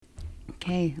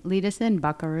Okay, lead us in,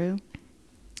 buckaroo.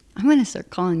 I'm going to start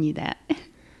calling you that.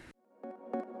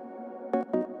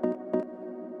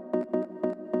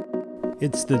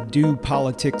 It's the Do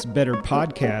Politics Better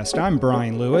podcast. I'm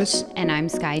Brian Lewis. And I'm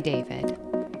Sky David.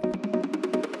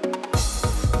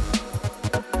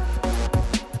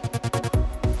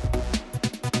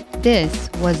 This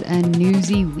was a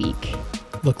newsy week.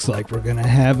 Looks like we're going to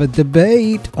have a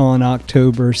debate on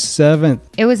October 7th.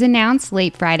 It was announced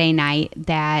late Friday night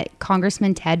that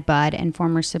Congressman Ted Budd and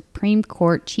former Supreme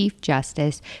Court Chief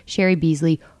Justice Cheri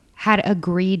Beasley had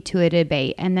agreed to a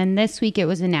debate. And then this week it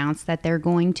was announced that they're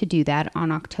going to do that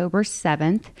on October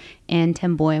 7th, and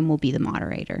Tim Boyum will be the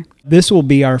moderator. This will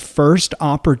be our first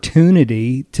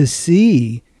opportunity to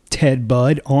see Ted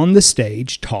Budd on the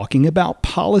stage talking about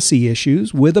policy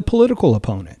issues with a political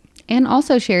opponent. And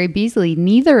also Cheri Beasley.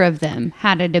 Neither of them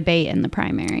had a debate in the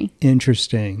primary.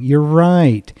 Interesting. You're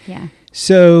right. Yeah.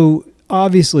 So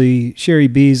obviously, Cheri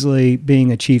Beasley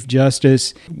being a Chief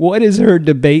Justice, what is her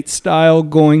debate style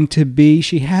going to be?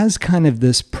 She has kind of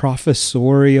this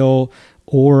professorial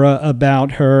aura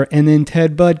about her. And then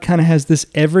Ted Budd kind of has this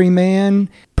everyman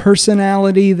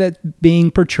personality that's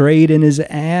being portrayed in his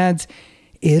ads.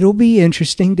 It'll be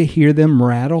interesting to hear them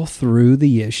rattle through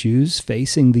the issues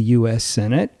facing the U.S.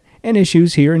 Senate and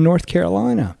issues here in North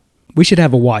Carolina. We should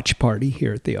have a watch party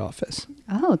here at the office.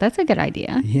 Oh, that's a good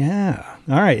idea. Yeah.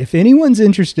 All right. If anyone's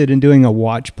interested in doing a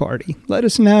watch party, let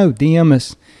us know. DM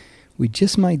us. We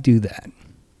just might do that.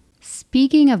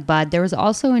 Speaking of Budd, there was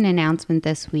also an announcement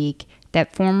this week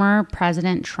that former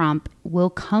President Trump will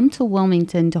come to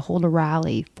Wilmington to hold a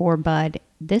rally for Budd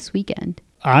this weekend.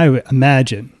 I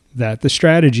imagine that the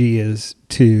strategy is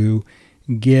to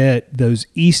get those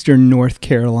Eastern North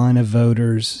Carolina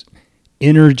voters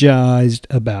energized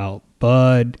about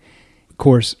Budd. Of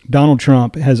course, Donald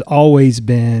Trump has always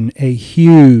been a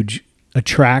huge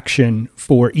attraction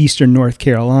for Eastern North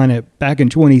Carolina. Back in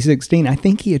 2016, I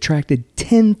think he attracted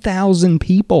 10,000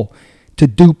 people to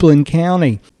Duplin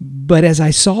County. But as I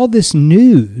saw this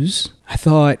news, I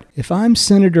thought, if I'm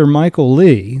Senator Michael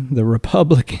Lee, the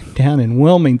Republican down in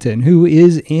Wilmington, who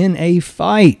is in a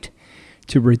fight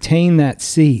to retain that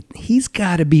seat, he's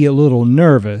got to be a little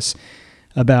nervous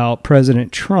about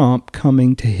President Trump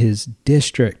coming to his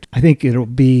district. I think it'll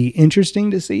be interesting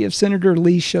to see if Senator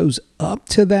Lee shows up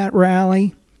to that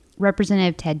rally.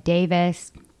 Representative Ted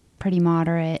Davis, pretty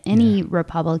moderate. Any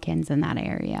Republicans in that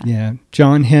area? Yeah.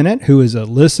 John Hennett, who is a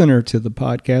listener to the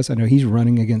podcast, I know he's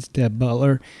running against Deb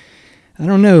Butler. I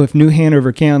don't know if New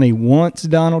Hanover County wants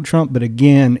Donald Trump, but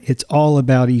again, it's all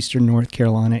about Eastern North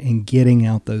Carolina and getting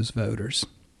out those voters.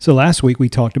 So last week we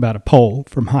talked about a poll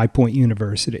from High Point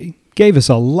University. Gave us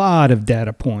a lot of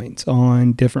data points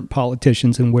on different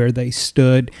politicians and where they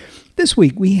stood. This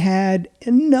week we had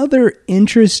another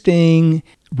interesting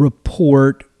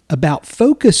report about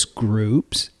focus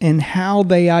groups and how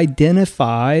they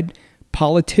identified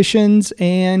politicians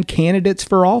and candidates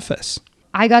for office.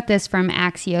 I got this from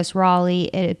Axios Raleigh.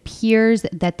 It appears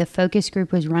that the focus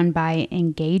group was run by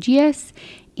Engagius,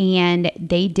 and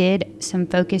they did some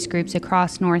focus groups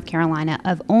across North Carolina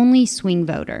of only swing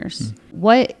voters.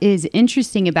 What is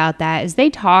interesting about that is they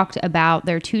talked about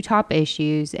their two top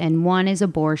issues, and one is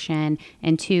abortion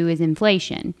and two is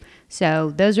inflation.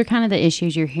 So those are kind of the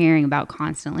issues you're hearing about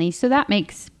constantly. So that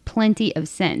makes plenty of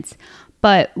sense.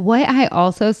 But what I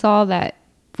also saw that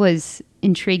was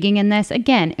intriguing in this,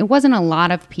 again, it wasn't a lot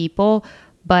of people,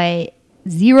 but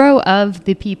 0 of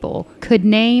the people could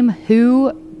name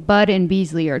who Budd and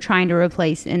Beasley are trying to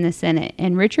replace in the Senate.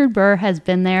 And Richard Burr has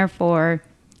been there for...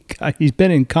 God, he's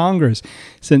been in Congress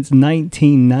since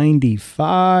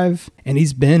 1995, and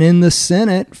he's been in the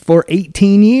Senate for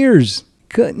 18 years.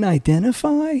 Couldn't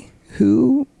identify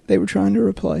who they were trying to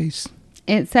replace.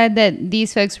 It said that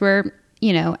these folks were,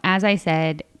 as I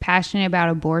said, passionate about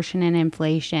abortion and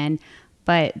inflation,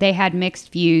 but they had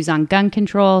mixed views on gun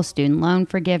control, student loan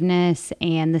forgiveness,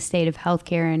 and the state of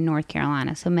healthcare in North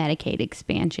Carolina, so Medicaid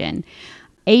expansion.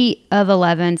 8 of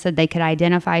 11 said they could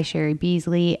identify Cheri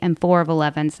Beasley, and 4 of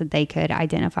 11 said they could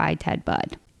identify Ted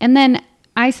Budd. And then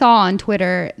I saw on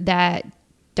Twitter that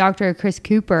Dr. Chris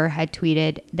Cooper had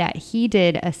tweeted that he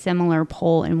did a similar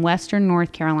poll in Western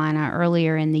North Carolina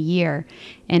earlier in the year,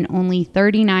 and only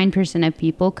 39% of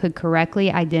people could correctly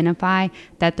identify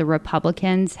that the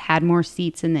Republicans had more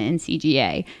seats in the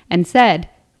NCGA, and said,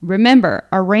 remember,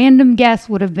 a random guess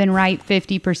would have been right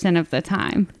 50% of the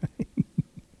time.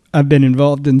 I've been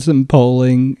involved in some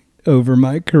polling over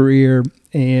my career,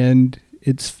 and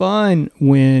it's fun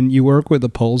when you work with a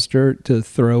pollster to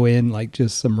throw in like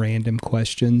just some random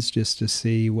questions just to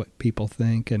see what people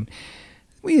think. And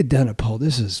we had done a poll.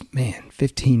 This is,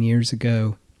 15 years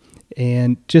ago.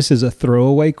 And just as a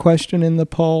throwaway question in the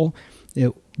poll,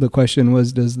 the question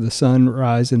was, does the sun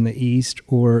rise in the east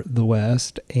or the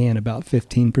west? And about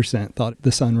 15% thought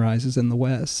the sun rises in the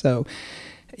west. So,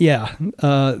 yeah,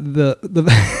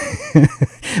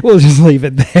 we'll just leave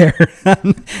it there.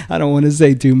 I don't want to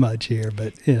say too much here,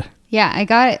 but yeah. Yeah, I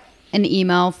got an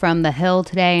email from The Hill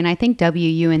today, and I think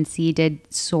WUNC did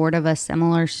sort of a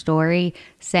similar story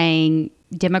saying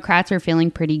Democrats are feeling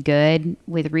pretty good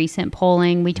with recent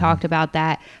polling. We talked about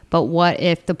that. But what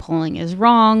if the polling is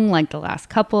wrong, like the last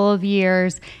couple of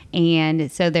years? And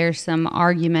so there's some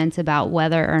arguments about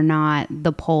whether or not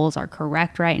the polls are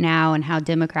correct right now and how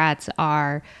Democrats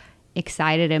are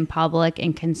excited in public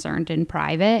and concerned in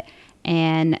private.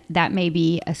 And that may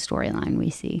be a storyline we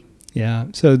see. Yeah.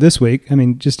 So this week, I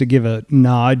mean, just to give a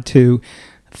nod to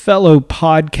fellow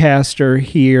podcaster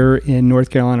here in North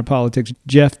Carolina politics,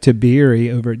 Jeff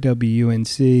Tiberi over at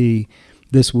WUNC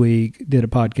this week did a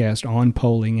podcast on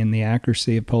polling and the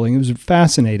accuracy of polling. It was a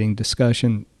fascinating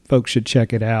discussion. Folks should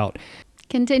check it out.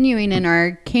 Continuing in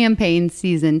our campaign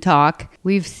season talk,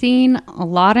 we've seen a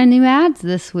lot of new ads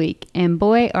this week, and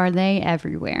boy, are they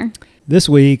everywhere. This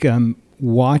week, I'm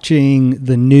watching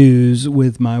the news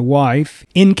with my wife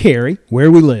in Cary,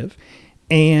 where we live,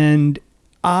 and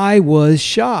I was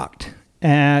shocked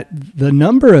at the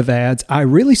number of ads I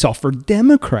really saw for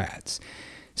Democrats.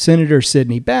 Senator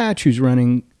Sidney Batch, who's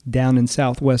running down in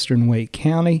southwestern Wake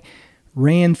County,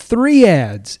 ran 3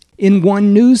 ads in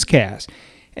one newscast.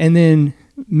 And then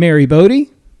Mary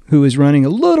Bodie, who is running a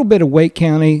little bit of Wake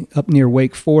County up near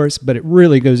Wake Forest, but it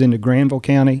really goes into Granville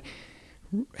County,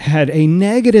 had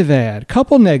a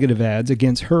couple negative ads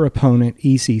against her opponent,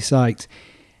 E.C. Sykes.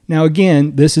 Now,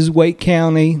 again, this is Wake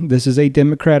County. This is a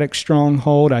Democratic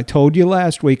stronghold. I told you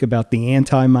last week about the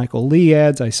anti-Michael Lee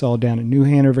ads I saw down in New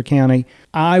Hanover County.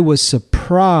 I was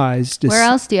surprised. Where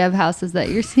else do you have houses that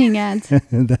you're seeing ads?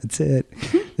 That's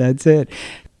it.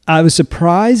 I was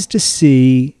surprised to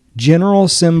see General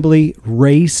Assembly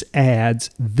race ads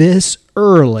this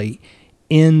early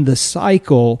in the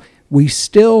cycle. We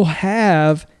still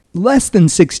have less than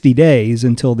 60 days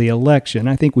until the election.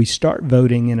 I think we start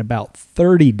voting in about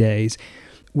 30 days.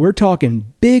 We're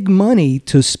talking big money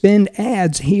to spend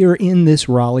ads here in this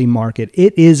Raleigh market.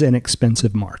 It is an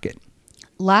expensive market.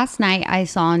 Last night I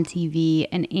saw on TV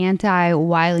an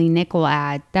anti-Wiley Nickel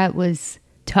ad that was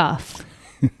tough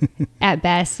at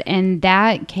best. And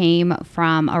that came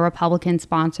from a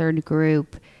Republican-sponsored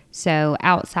group, so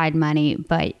outside money,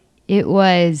 but it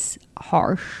was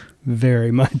harsh.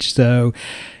 Very much so.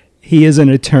 He is an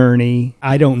attorney.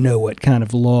 I don't know what kind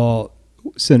of law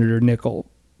Senator Nickel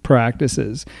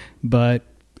practices, but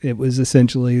it was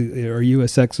essentially, are you a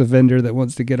sex offender that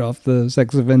wants to get off the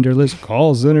sex offender list?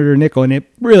 Call Senator Nickel. And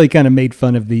it really kind of made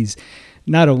fun of these,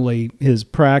 not only his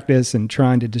practice and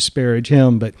trying to disparage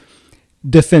him, but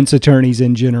defense attorneys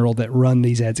in general that run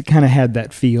these ads. It kind of had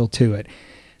that feel to it.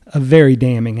 A very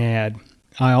damning ad.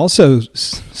 I also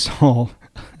saw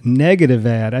negative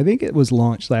ad. I think it was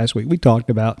launched last week. We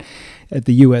talked about at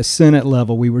the U.S. Senate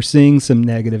level, we were seeing some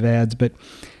negative ads, but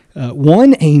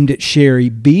one aimed at Sherry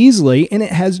Beasley, and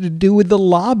it has to do with the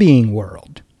lobbying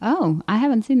world. Oh, I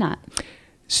haven't seen that.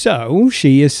 So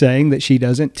she is saying that she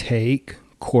doesn't take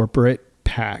corporate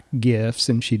PAC gifts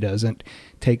and she doesn't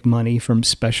take money from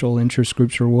special interest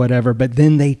groups or whatever, but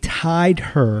then they tied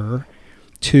her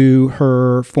to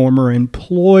her former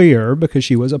employer because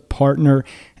she was a partner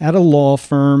at a law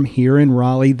firm here in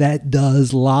Raleigh that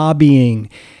does lobbying.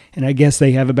 And I guess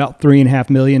they have about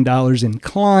 $3.5 million in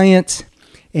clients,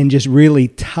 and just really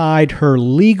tied her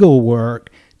legal work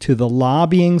to the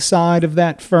lobbying side of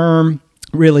that firm,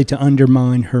 really to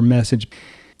undermine her message.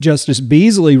 Justice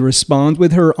Beasley responds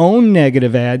with her own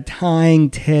negative ad,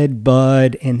 tying Ted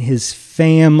Budd and his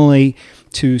family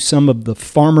to some of the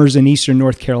farmers in eastern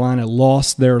North Carolina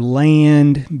lost their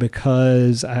land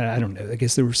because, I don't know, I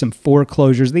guess there were some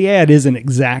foreclosures. The ad isn't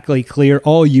exactly clear.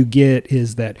 All you get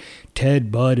is that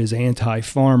Ted Budd is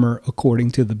anti-farmer,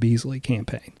 according to the Beasley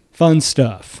campaign. Fun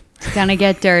stuff. It's going to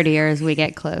get dirtier as we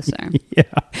get closer. Yeah.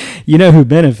 You know who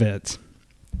benefits?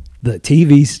 The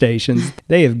TV stations.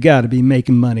 They have got to be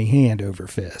making money hand over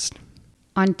fist.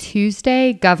 On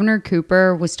Tuesday, Governor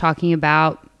Cooper was talking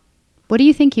about, what do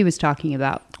you think he was talking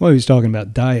about? Well, he was talking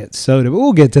about diet soda, but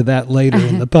we'll get to that later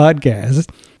in the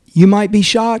podcast. You might be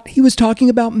shocked. He was talking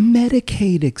about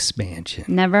Medicaid expansion.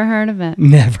 Never heard of it.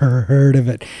 Never heard of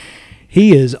it.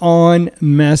 He is on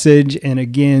message and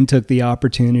again took the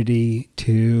opportunity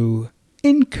to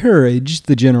encourage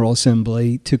the General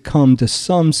Assembly to come to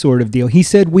some sort of deal. He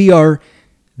said we are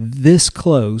this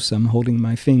close. I'm holding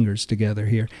my fingers together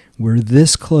here. We're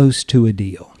this close to a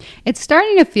deal. It's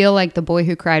starting to feel like The Boy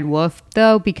Who Cried Wolf,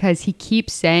 though, because he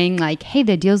keeps saying, like, hey,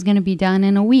 the deal's going to be done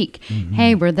in a week. Mm-hmm.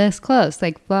 Hey, we're this close.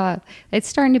 Like, it's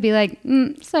starting to be like,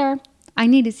 sir, I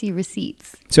need to see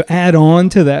receipts. So add on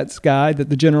to that, Sky, that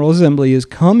the General Assembly is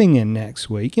coming in next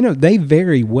week. They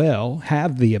very well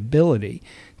have the ability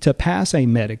to pass a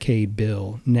Medicaid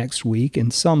bill next week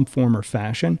in some form or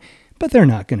fashion, but they're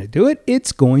not going to do it.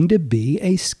 It's going to be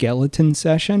a skeleton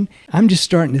session. I'm just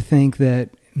starting to think that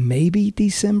maybe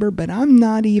December, but I'm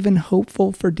not even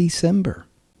hopeful for December.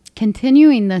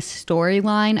 Continuing the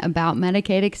storyline about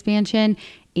Medicaid expansion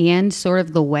and sort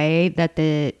of the way that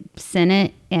the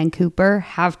Senate and Cooper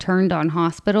have turned on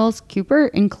hospitals, Cooper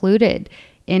included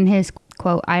in his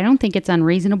quote, I don't think it's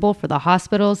unreasonable for the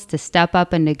hospitals to step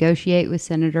up and negotiate with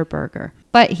Senator Berger.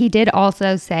 But he did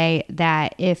also say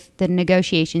that if the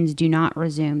negotiations do not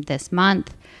resume this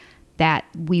month, that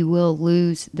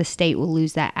the state will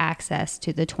lose that access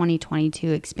to the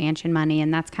 2022 expansion money.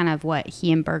 And that's kind of what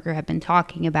he and Berger have been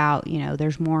talking about.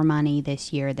 There's more money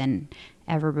this year than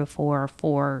ever before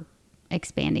for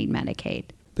expanding Medicaid.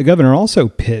 The governor also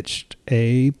pitched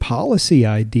a policy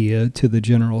idea to the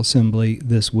General Assembly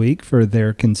this week for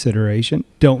their consideration.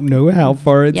 Don't know how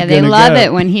far it's going to go. Yeah, they love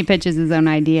it when he pitches his own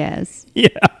ideas. Yeah.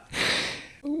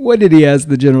 What did he ask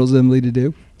the General Assembly to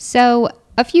do? So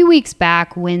a few weeks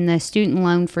back, when the student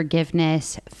loan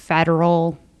forgiveness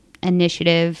federal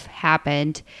initiative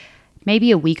happened, maybe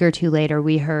a week or two later,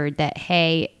 we heard that,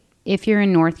 hey, if you're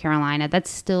in North Carolina, that's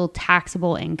still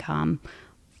taxable income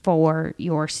for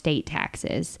your state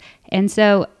taxes. And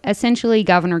so essentially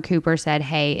Governor Cooper said,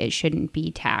 hey, it shouldn't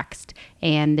be taxed.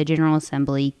 And the General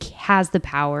Assembly has the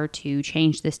power to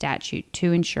change the statute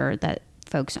to ensure that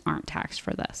folks aren't taxed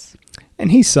for this.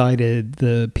 And he cited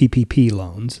the PPP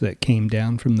loans that came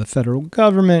down from the federal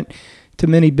government to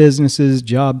many businesses,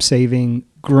 job-saving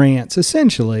grants,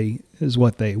 essentially, is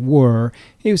what they were.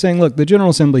 He was saying, look, the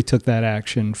General Assembly took that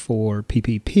action for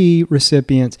PPP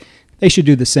recipients. They should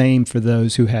do the same for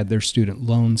those who had their student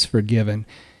loans forgiven.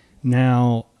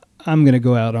 Now, I'm going to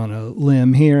go out on a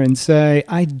limb here and say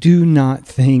I do not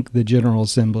think the General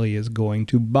Assembly is going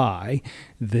to buy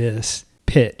this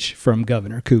pitch from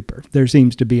Governor Cooper. There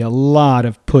seems to be a lot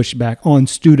of pushback on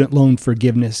student loan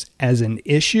forgiveness as an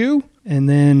issue, and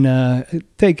then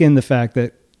take in the fact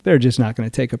that they're just not going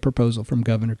to take a proposal from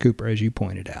Governor Cooper, as you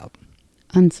pointed out.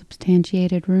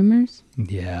 Unsubstantiated rumors?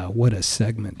 Yeah, what a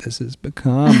segment this has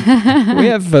become. We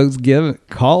have folks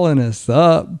calling us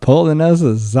up, pulling us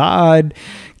aside,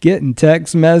 getting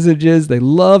text messages. They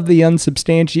love the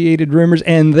unsubstantiated rumors,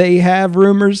 and they have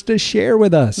rumors to share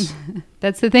with us.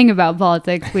 That's the thing about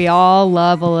politics. We all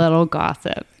love a little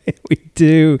gossip. We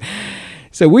do.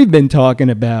 So we've been talking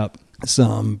about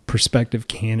some prospective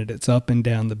candidates up and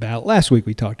down the ballot. Last week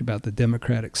we talked about the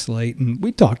Democratic slate, and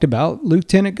we talked about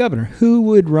lieutenant governor. Who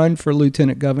would run for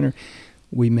lieutenant governor?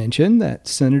 We mentioned that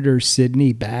Senator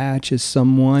Sidney Batch is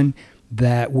someone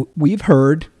that we've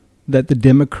heard that the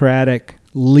Democratic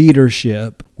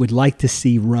leadership would like to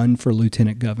see run for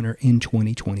lieutenant governor in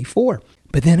 2024.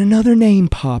 But then another name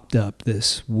popped up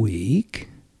this week,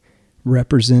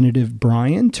 Representative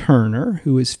Brian Turner,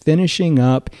 who is finishing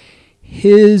up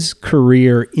his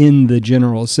career in the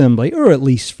General Assembly, or at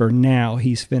least for now,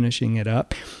 he's finishing it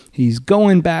up. He's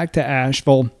going back to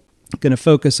Asheville, going to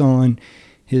focus on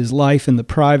his life in the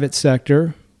private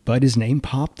sector, but his name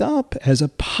popped up as a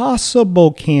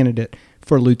possible candidate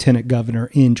for lieutenant governor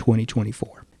in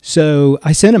 2024. So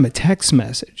I sent him a text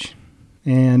message,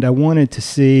 and I wanted to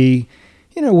see,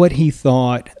 what he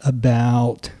thought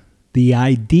about the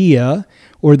idea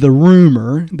or the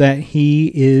rumor that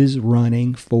he is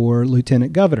running for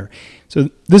lieutenant governor. So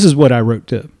this is what I wrote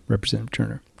to Representative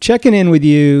Turner. Checking in with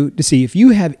you to see if you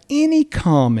have any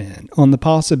comment on the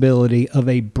possibility of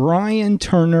a Brian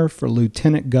Turner for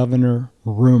lieutenant governor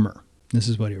rumor. This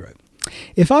is what he wrote.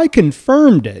 If I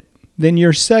confirmed it, then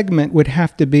your segment would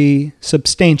have to be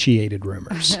substantiated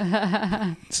rumors.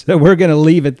 So we're going to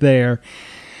leave it there.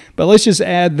 But let's just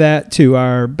add that to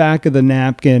our back of the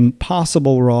napkin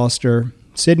possible roster.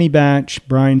 Sidney Batch,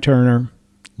 Brian Turner,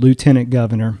 lieutenant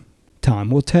governor. Time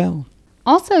will tell.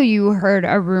 Also, you heard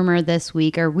a rumor this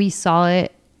week, or we saw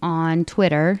it on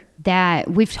Twitter, that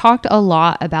we've talked a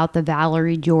lot about the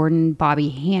Valerie Jordan,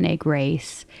 Bobby Hanig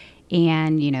race.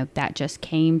 And, that just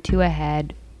came to a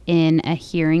head in a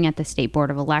hearing at the State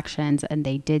Board of Elections. And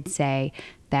they did say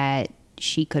that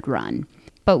she could run.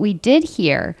 But we did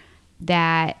hear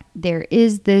that there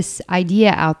is this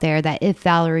idea out there that if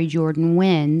Valerie Jordan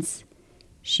wins,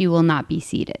 she will not be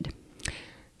seated.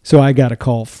 So I got a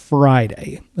call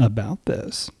Friday about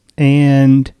this.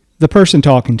 And the person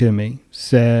talking to me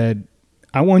said,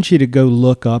 I want you to go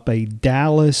look up a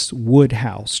Dallas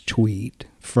Woodhouse tweet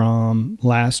from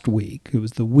last week. It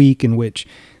was the week in which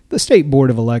the State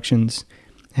Board of Elections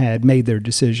had made their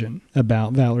decision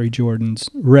about Valerie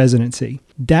Jordan's residency.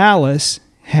 Dallas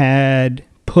had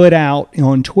put out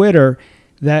on Twitter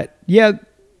that,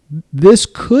 this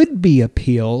could be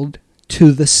appealed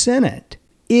to the Senate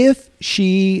if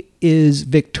she is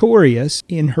victorious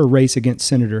in her race against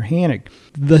Senator Hannick.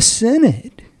 The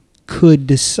Senate could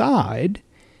decide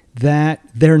that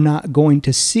they're not going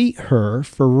to seat her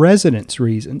for residence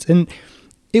reasons. And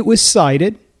it was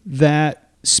cited that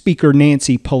Speaker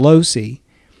Nancy Pelosi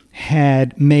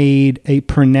had made a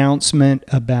pronouncement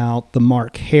about the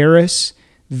Mark Harris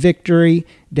victory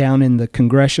down in the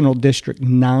Congressional District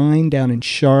 9 down in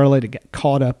Charlotte. It got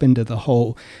caught up into the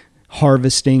whole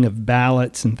harvesting of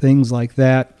ballots and things like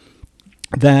that,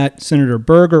 that Senator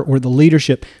Berger or the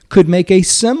leadership could make a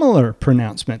similar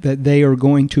pronouncement that they are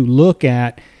going to look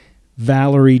at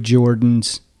Valerie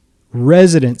Jordan's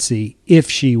residency if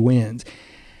she wins.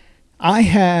 I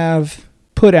have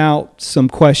put out some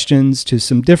questions to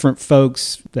some different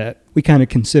folks that we kind of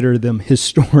consider them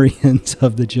historians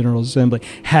of the General Assembly.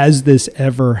 Has this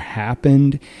ever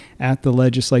happened at the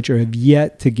legislature? I have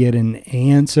yet to get an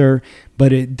answer,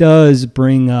 but it does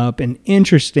bring up an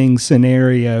interesting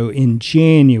scenario in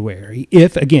January.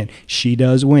 If, again, she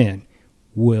does win,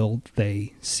 will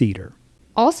they seat her?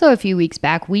 Also, a few weeks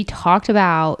back, we talked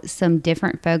about some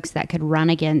different folks that could run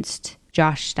against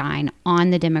Josh Stein on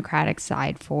the Democratic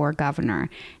side for governor.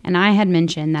 And I had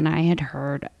mentioned that I had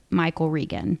heard Michael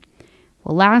Regan.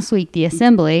 Well, last week, the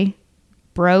Assembly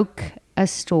broke a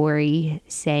story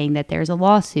saying that there's a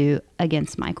lawsuit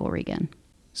against Michael Regan.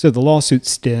 So the lawsuit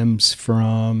stems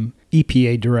from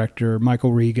EPA Director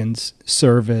Michael Regan's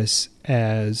service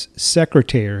as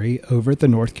secretary over at the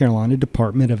North Carolina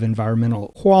Department of Environmental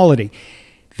Quality.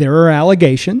 There are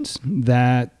allegations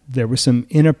that there were some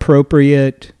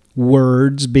inappropriate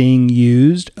words being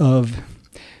used of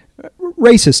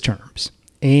racist terms,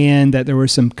 and that there were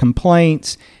some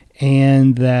complaints,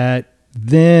 and that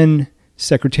then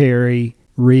Secretary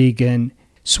Regan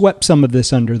swept some of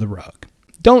this under the rug.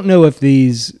 Don't know if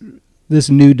this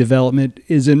new development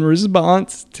is in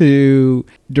response to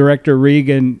Director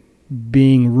Regan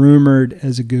being rumored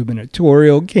as a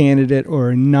gubernatorial candidate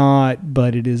or not,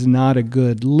 but it is not a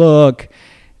good look.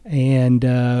 And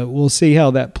we'll see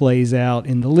how that plays out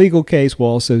in the legal case. We'll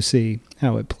also see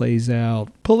how it plays out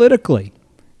politically.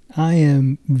 I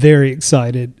am very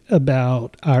excited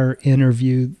about our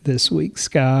interview this week,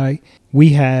 Sky. We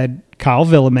had Kyle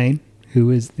Villemain,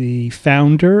 who is the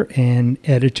founder and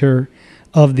editor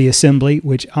of The Assembly,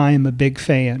 which I am a big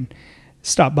fan,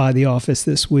 stop by the office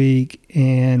this week,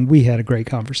 and we had a great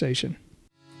conversation.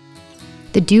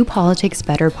 The Do Politics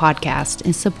Better podcast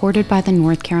is supported by the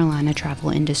North Carolina Travel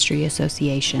Industry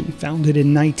Association. Founded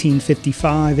in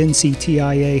 1955,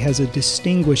 NCTIA has a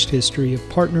distinguished history of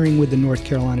partnering with the North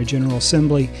Carolina General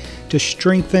Assembly to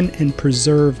strengthen and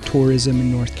preserve tourism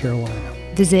in North Carolina.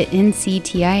 Visit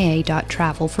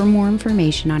nctia.travel for more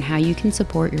information on how you can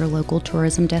support your local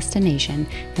tourism destination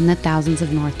and the thousands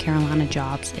of North Carolina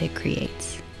jobs it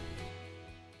creates.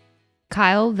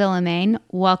 Kyle Villemain,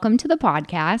 welcome to the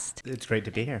podcast. It's great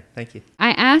to be here. Thank you.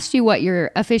 I asked you what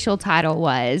your official title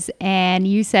was, and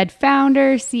you said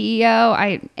founder,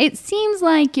 CEO. It seems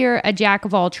like you're a jack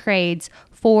of all trades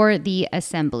for the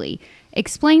Assembly.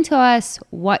 Explain to us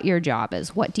what your job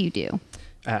is. What do you do?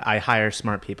 I hire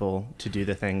smart people to do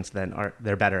the things that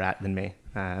they're better at than me.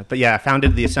 But yeah, I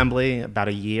founded the Assembly about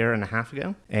a year and a half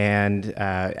ago, and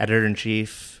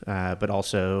editor-in-chief, but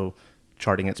also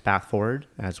charting its path forward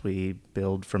as we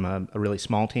build from a really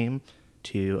small team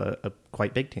to a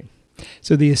quite big team.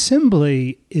 So the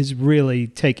Assembly is really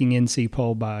taking NC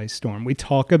Pol by storm. We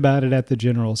talk about it at the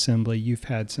General Assembly. You've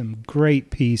had some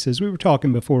great pieces. We were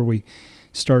talking before we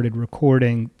started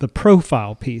recording. The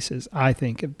profile pieces, I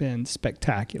think, have been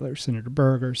spectacular. Senator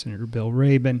Berger, Senator Bill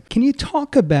Rabon. Can you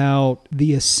talk about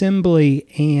the Assembly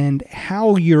and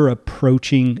how you're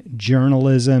approaching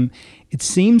journalism? It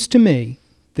seems to me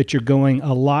that you're going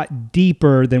a lot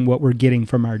deeper than what we're getting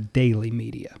from our daily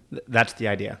media. That's the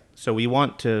idea. So we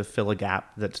want to fill a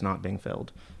gap that's not being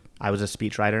filled. I was a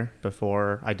speechwriter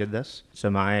before I did this. So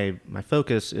my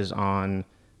focus is on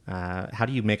how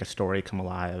do you make a story come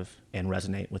alive and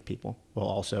resonate with people while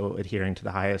also adhering to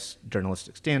the highest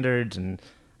journalistic standards and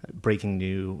breaking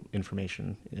new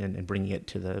information and bringing it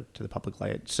to the public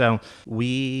light. So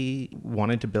we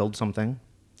wanted to build something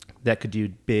that could do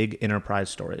big enterprise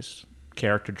stories,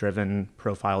 character-driven,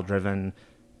 profile-driven,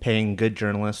 paying good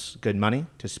journalists good money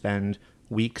to spend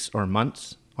weeks or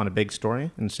months on a big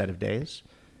story instead of days.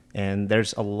 And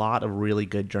there's a lot of really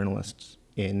good journalists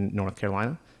in North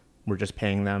Carolina. We're just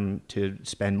paying them to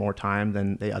spend more time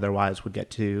than they otherwise would get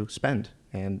to spend.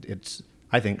 And it's,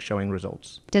 I think, showing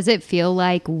results. Does it feel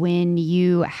like when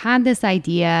you had this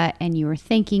idea and you were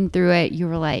thinking through it, you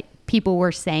were like, people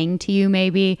were saying to you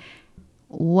maybe,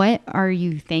 what are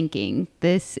you thinking?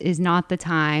 This is not the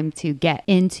time to get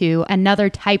into another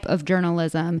type of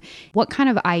journalism. What kind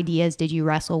of ideas did you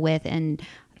wrestle with and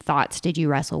thoughts did you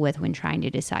wrestle with when trying to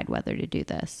decide whether to do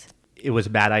this? It was a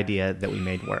bad idea that we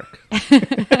made work.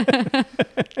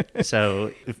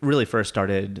 So it really first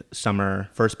started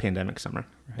first pandemic summer.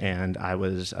 Right. And I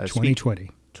was 2020.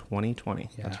 2020.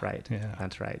 Yeah, that's right. Yeah.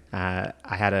 That's right. I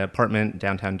had an apartment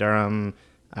downtown Durham.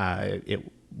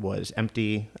 It was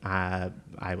empty. I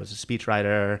was a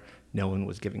speechwriter. No one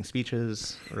was giving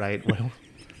speeches, right? Well,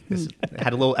 I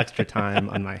had a little extra time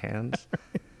on my hands.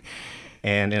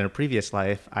 And in a previous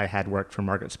life, I had worked for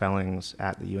Margaret Spellings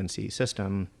at the UNC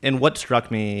system. And what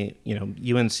struck me,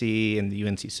 UNC and the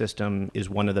UNC system is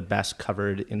one of the best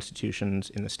covered institutions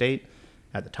in the state.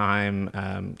 At the time,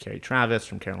 Carrie Travis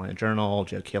from Carolina Journal,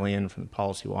 Joe Killian from the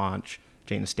Policy Watch,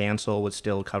 Jane Stansel was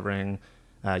still covering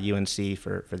UNC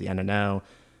for the NNO.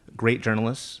 Great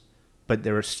journalists, but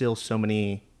there were still so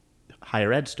many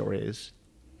higher ed stories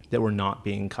that were not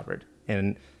being covered.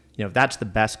 And if that's the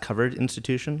best covered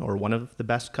institution or one of the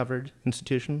best covered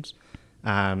institutions,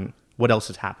 what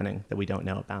else is happening that we don't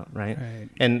know about, right?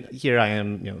 And here I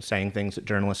am, saying things that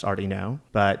journalists already know,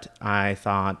 but I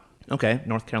thought, okay,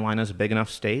 North Carolina is a big enough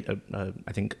state,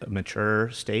 I think a mature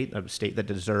state, a state that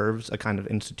deserves a kind of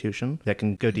institution that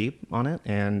can go deep on it.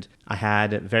 And I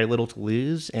had very little to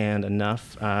lose and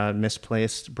enough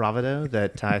misplaced bravado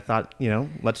that I thought,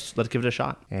 let's give it a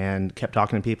shot. And kept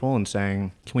talking to people and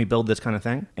saying, can we build this kind of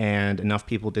thing? And enough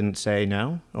people didn't say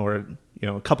no, or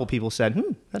a couple people said,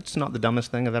 that's not the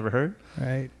dumbest thing I've ever heard.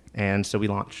 Right. And so we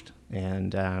launched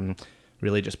and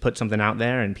really just put something out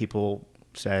there, and people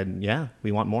said, yeah,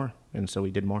 we want more. And so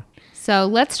we did more. So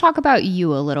let's talk about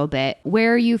you a little bit.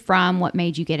 Where are you from? What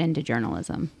made you get into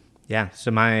journalism? Yeah,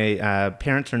 so my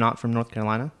parents are not from North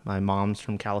Carolina. My mom's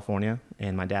from California,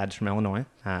 and my dad's from Illinois.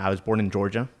 I was born in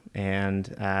Georgia, and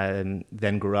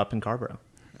then grew up in Carrboro.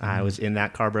 I was in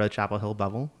that Carrboro Chapel Hill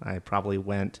bubble. I probably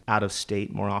went out of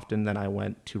state more often than I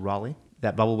went to Raleigh.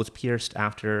 That bubble was pierced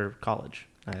after college.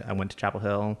 I went to Chapel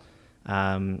Hill,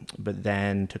 but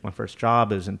then took my first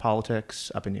job. It was in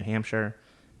politics up in New Hampshire.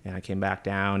 And I came back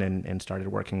down and started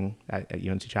working at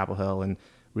UNC Chapel Hill and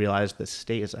realized the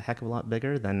state is a heck of a lot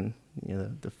bigger than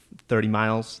the 30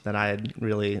 miles that I had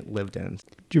really lived in.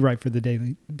 Did you write for the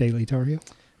Daily Tar Heel?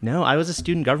 No, I was a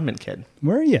student government kid.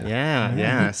 Were you?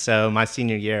 Yeah. So my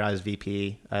senior year, I was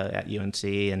VP at UNC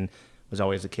and was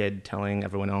always a kid telling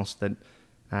everyone else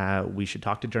that we should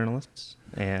talk to journalists,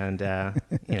 and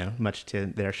much to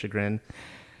their chagrin.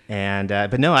 And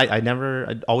but no,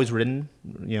 I'd always written,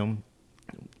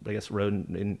 I guess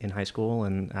rode in high school,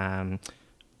 and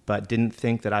but didn't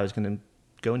think that I was going to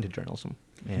go into journalism,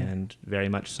 and very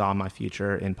much saw my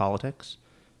future in politics.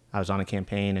 I was on a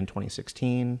campaign in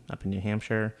 2016 up in New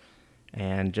Hampshire,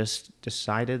 and just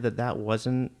decided that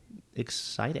wasn't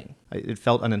exciting. It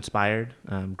felt uninspired,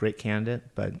 great candidate,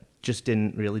 but just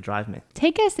didn't really drive me.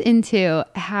 Take us into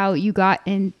how you got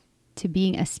into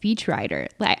being a speechwriter.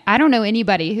 Like, I don't know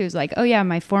anybody who's like, oh yeah,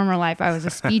 my former life I was a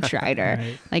speechwriter.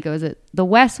 Right. Like, was it The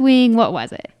West Wing? What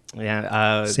was it?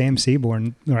 Yeah, Sam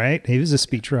Seaborn, right? He was a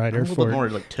speechwriter. A little bit more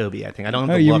like Toby, I think. I don't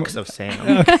have Oh, the you're looks of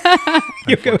Sam,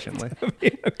 unfortunately.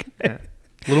 Okay. Yeah.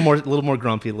 A little more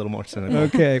grumpy, a little more cynical.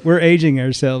 Okay, we're aging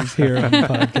ourselves here on the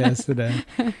podcast today.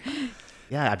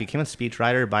 Yeah, I became a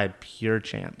speechwriter by pure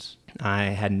chance. I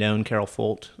had known Carol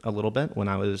Folt a little bit when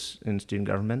I was in student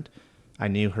government. I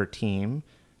knew her team.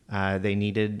 They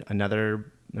needed another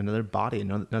body,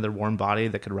 another warm body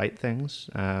that could write things.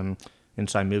 And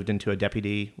so I moved into a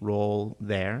deputy role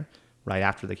there. Right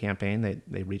after the campaign,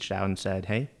 they reached out and said,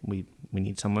 hey, we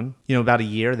need someone. About a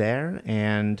year there.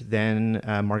 And then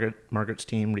Margaret's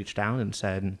team reached out and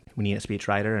said, we need a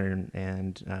speechwriter,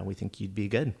 and we think you'd be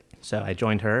good. So I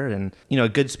joined her. And, a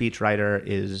good speechwriter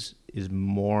is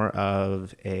more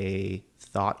of a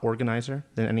thought organizer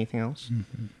than anything else.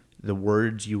 Mm-hmm. The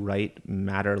words you write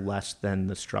matter less than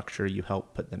the structure you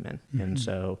help put them in. Mm-hmm. And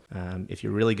so if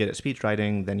you're really good at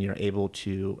speechwriting, then you're able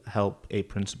to help a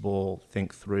principal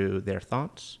think through their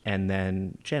thoughts and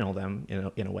then channel them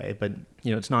in a way. But,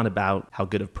 it's not about how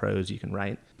good of prose you can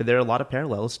write. But there are a lot of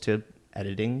parallels to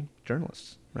editing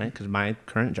journalists. right? Because my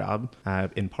current job,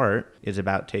 in part, is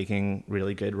about taking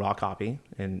really good raw copy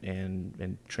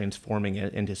and transforming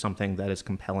it into something that is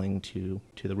compelling to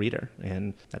the reader.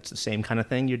 And that's the same kind of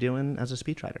thing you're doing as a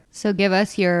speechwriter. So give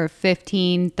us your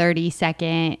 15,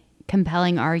 30-second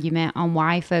compelling argument on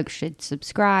why folks should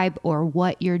subscribe or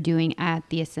what you're doing at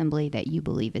the Assembly that you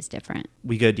believe is different.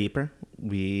 We go deeper.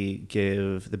 We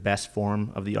give the best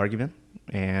form of the argument,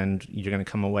 and you're going to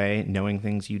come away knowing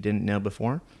things you didn't know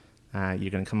before.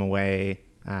 You're going to come away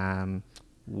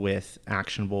with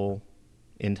actionable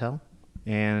intel,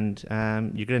 and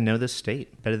you're going to know this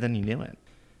state better than you knew it.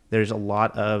 There's a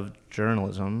lot of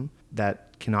journalism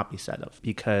that cannot be said of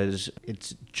because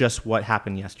it's just what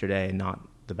happened yesterday, not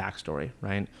the backstory,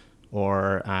 right?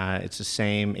 Or it's the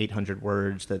same 800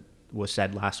 words that was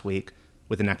said last week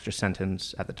with an extra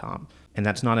sentence at the top. And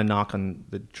that's not a knock on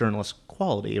the journalist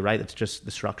quality, right? It's just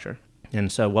the structure.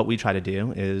 And so what we try to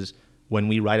do is when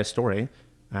we write a story,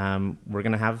 we're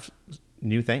going to have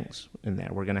new things in there.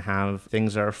 We're going to have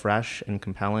things that are fresh and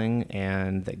compelling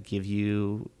and that give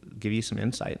you some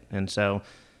insight. And so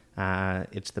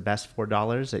it's the best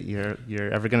 $4 that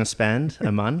you're ever going to spend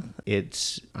a month.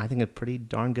 It's, I think, a pretty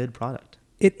darn good product.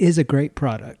 It is a great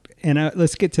product. And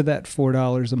let's get to that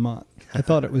 $4 a month. I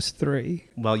thought it was $3.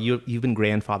 Well, you've been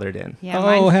grandfathered in. Yeah, Oh,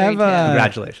 mine's have free, too. I?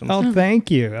 Congratulations. Oh,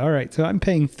 thank you. All right. So I'm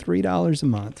paying $3 a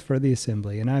month for the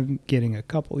Assembly, and I'm getting a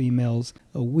couple emails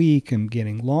a week. I'm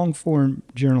getting long-form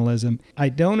journalism. I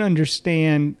don't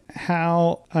understand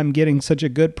how I'm getting such a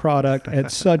good product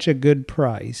at such a good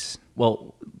price.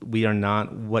 Well, we are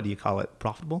not, what do you call it,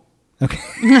 profitable? Okay.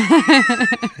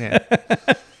 Yeah.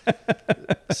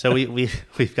 So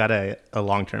we've got a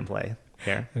long-term play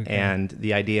here. Okay. And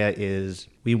the idea is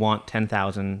we want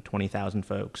 10,000, 20,000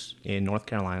 folks in North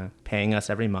Carolina paying us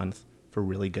every month for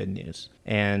really good news.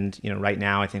 And, right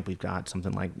now I think we've got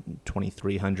something like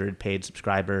 2,300 paid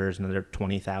subscribers, another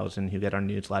 20,000 who get our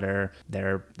newsletter.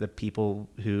 They're the people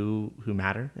who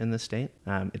matter in this state.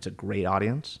 It's a great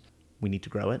audience. We need to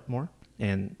grow it more.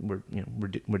 And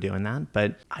we're doing that.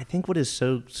 But I think what is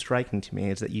so striking to me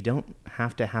is that you don't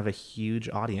have to have a huge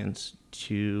audience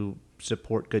to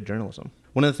support good journalism.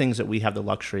 One of the things that we have the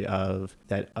luxury of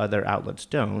that other outlets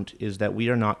don't is that we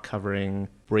are not covering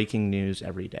breaking news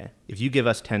every day. If you give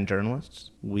us 10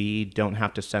 journalists, we don't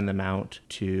have to send them out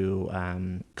to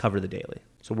cover the daily.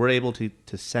 So we're able to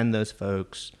send those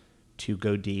folks to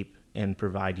go deep and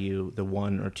provide you the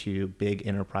one or two big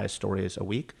enterprise stories a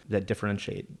week that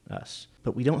differentiate us.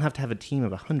 But we don't have to have a team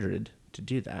of 100 to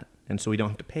do that. And so we don't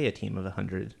have to pay a team of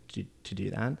 100 to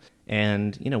do that.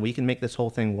 And, we can make this whole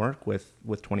thing work with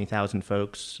 20,000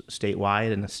 folks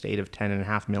statewide in a state of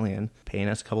 10.5 million paying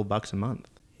us a couple bucks a month.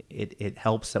 It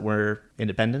helps that we're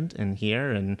independent and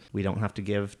here and we don't have to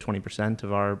give 20%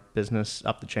 of our business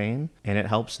up the chain. And it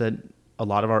helps that a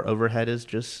lot of our overhead is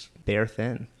just bare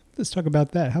thin. Let's talk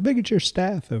about that. How big is your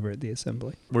staff over at the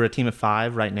Assembly? We're a team of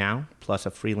 5 right now, plus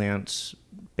a freelance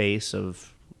base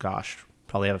of,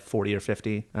 probably have 40 or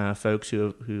 50 folks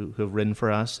who have written for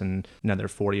us, and another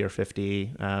 40 or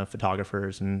 50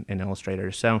 photographers and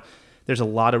illustrators. So there's a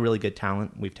lot of really good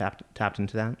talent. We've tapped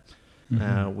into that.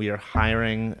 Mm-hmm. We are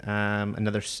hiring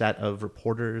another set of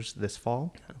reporters this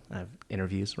fall. I have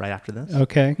interviews right after this.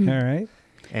 Okay, all right.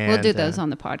 And, We'll do those on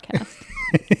the podcast.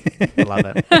 I love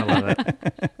it.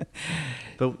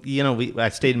 But, I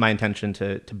stated my intention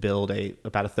to build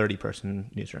about a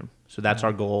 30-person newsroom. So that's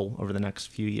our goal over the next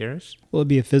few years. Will it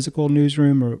be a physical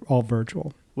newsroom or all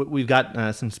virtual? We've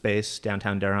got some space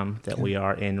downtown Durham that we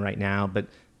are in right now, but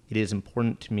it is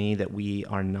important to me that we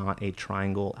are not a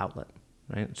triangle outlet,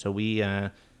 right? So we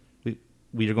are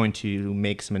going to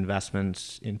make some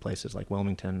investments in places like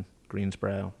Wilmington,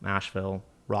 Greensboro, Asheville,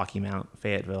 Rocky Mount,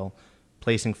 Fayetteville,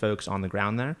 placing folks on the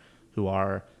ground there who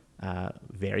are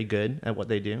very good at what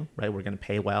they do, right? We're going to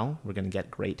pay well, we're going to get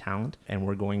great talent, and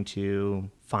we're going to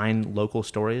find local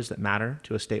stories that matter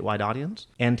to a statewide audience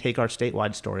and take our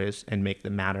statewide stories and make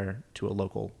them matter to a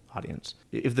local audience.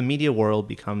 If the media world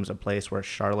becomes a place where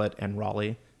Charlotte and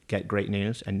Raleigh get great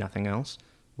news and nothing else,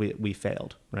 we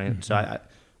failed, right? Mm-hmm. So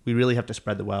we really have to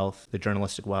spread the wealth, the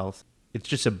journalistic wealth. It's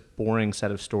just a boring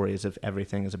set of stories if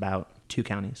everything is about 2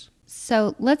 counties.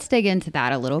 So let's dig into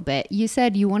that a little bit. You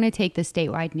said you want to take the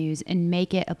statewide news and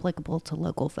make it applicable to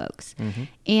local folks. Mm-hmm.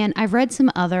 And I've read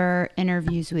some other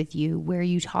interviews with you where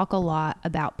you talk a lot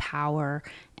about power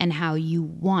and how you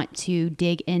want to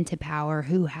dig into power,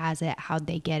 who has it, how'd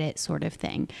they get it, sort of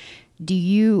thing. Do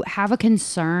you have a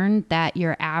concern that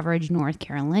your average North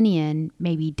Carolinian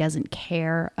maybe doesn't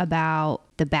care about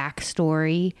the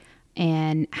backstory,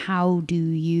 and how do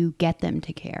you get them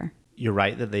to care? You're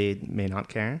right that they may not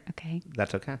care. Okay.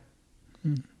 That's okay.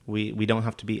 We don't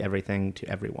have to be everything to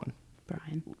everyone.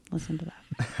 Brian, listen to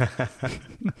that.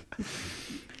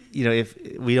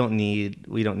 If we don't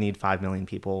need 5 million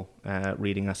people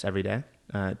reading us every day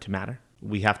to matter.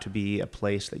 We have to be a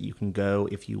place that you can go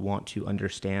if you want to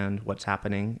understand what's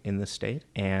happening in the state.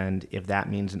 And if that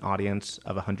means an audience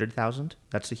of 100,000,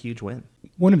 that's a huge win.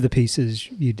 One of the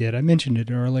pieces you did, I mentioned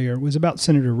it earlier, was about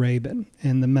Senator Rabin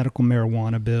and the medical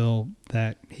marijuana bill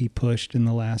that he pushed in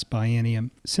the last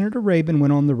biennium. Senator Rabin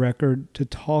went on the record to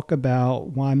talk about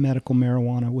why medical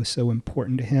marijuana was so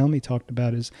important to him. He talked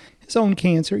about his own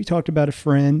cancer. He talked about a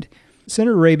friend.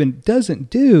 Senator Rabin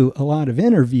doesn't do a lot of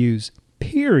interviews,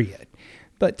 period.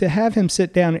 But to have him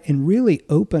sit down and really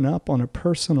open up on a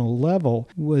personal level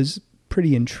was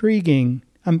pretty intriguing.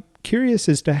 I'm curious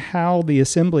as to how the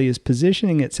Assembly is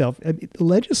positioning itself. The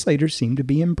legislators seem to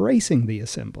be embracing the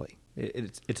Assembly.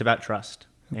 It's about trust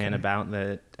and about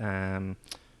that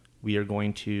we are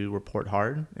going to report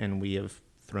hard, and we have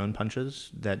thrown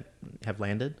punches that have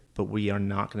landed, but we are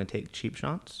not going to take cheap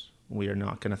shots. We are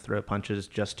not going to throw punches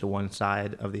just to one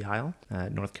side of the aisle.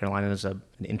 North Carolina is an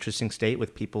interesting state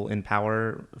with people in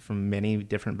power from many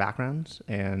different backgrounds,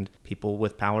 and people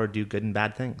with power do good and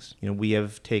bad things. We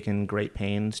have taken great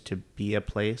pains to be a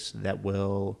place that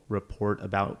will report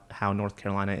about how North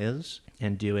Carolina is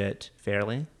and do it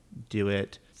fairly, do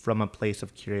it from a place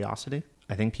of curiosity.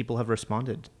 I think people have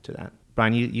responded to that.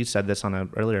 Brian, you said this on an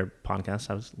earlier podcast.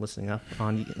 I was listening up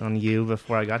on you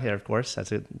before I got here, of course,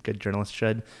 as a good journalist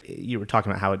should. You were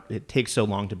talking about how it takes so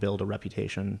long to build a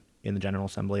reputation in the General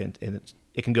Assembly, and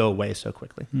it can go away so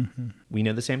quickly. Mm-hmm. We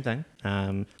know the same thing.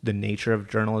 The nature of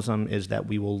journalism is that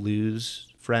we will lose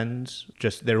friends.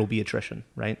 There will be attrition,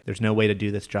 right? There's no way to do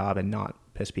this job and not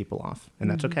piss people off, and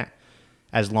that's okay,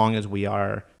 as long as we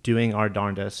are doing our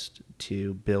darndest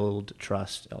to build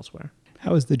trust elsewhere.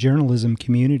 How is the journalism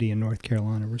community in North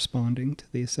Carolina responding to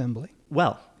the Assembly?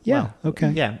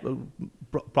 Okay. Yeah,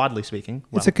 broadly speaking.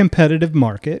 It's a competitive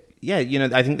market. Yeah,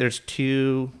 I think there's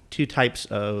two types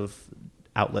of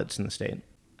outlets in the state.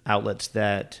 Outlets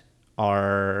that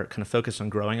are kind of focused on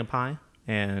growing a pie,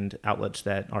 and outlets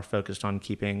that are focused on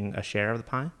keeping a share of the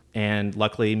pie. And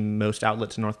luckily, most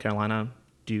outlets in North Carolina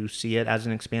do see it as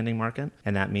an expanding market,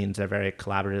 and that means they're very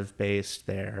collaborative based.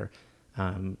 They're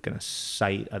going to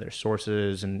cite other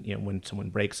sources, and when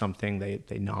someone breaks something,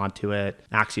 they nod to it.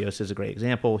 Axios is a great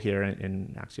example here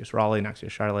in Axios Raleigh and Axios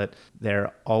Charlotte.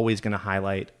 They're always going to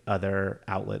highlight other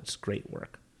outlets' great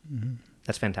work. Mm-hmm.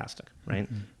 That's fantastic,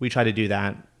 right? Mm-hmm. We try to do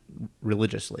that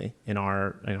religiously in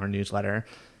our newsletter,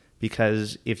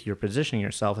 because if you're positioning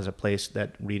yourself as a place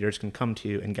that readers can come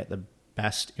to and get the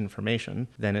best information,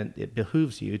 then it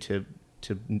behooves you to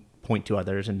point to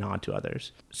others and nod to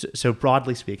others. So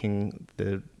broadly speaking,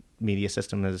 the media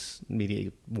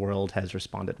world has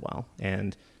responded well,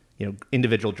 and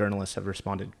individual journalists have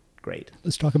responded great.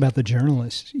 Let's talk about the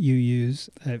journalists you use.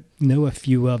 I know a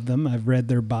few of them. I've read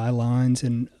their bylines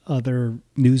in other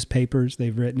newspapers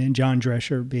they've written in, John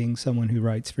Drescher being someone who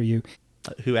writes for you.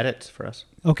 Who edits for us.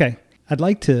 Okay. I'd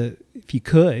like to, if you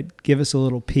could, give us a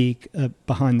little peek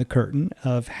behind the curtain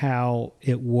of how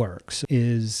it works.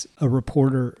 Is a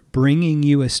reporter bringing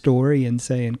you a story and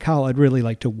saying, Kyle, I'd really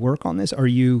like to work on this? Are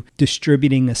you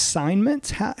distributing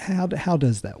assignments? How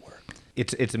does that work?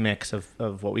 It's a mix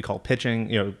of what we call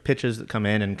pitching, pitches that come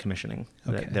in, and commissioning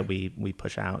that we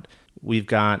push out. We've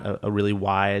got a really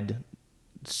wide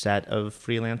set of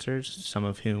freelancers, some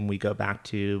of whom we go back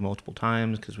to multiple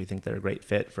times because we think they're a great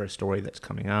fit for a story that's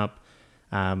coming up.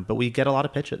 But we get a lot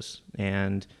of pitches,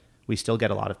 and we still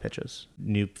get a lot of pitches.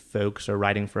 New folks are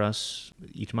writing for us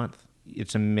each month.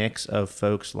 It's a mix of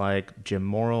folks like Jim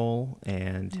Morrill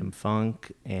and Tim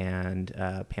Funk and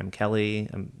Pam Kelly.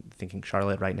 I'm thinking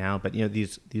Charlotte right now, but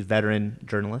these veteran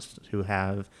journalists who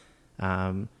have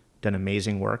done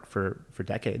amazing work for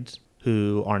decades,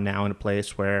 who are now in a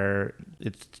place where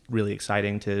it's really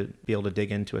exciting to be able to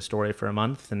dig into a story for a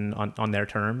month and on their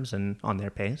terms and on their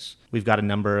pace. We've got a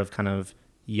number of kind of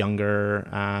younger,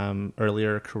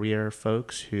 earlier career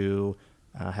folks who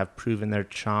have proven their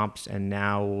chops and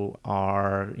now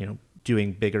are,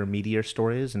 doing bigger, meatier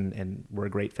stories, and we're a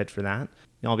great fit for that.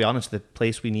 I'll be honest, the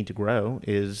place we need to grow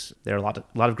is there are a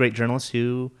lot of great journalists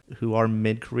who are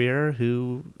mid-career,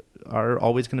 who are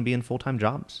always going to be in full-time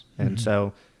jobs. And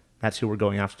so that's who we're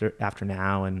going after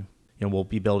now. And, we'll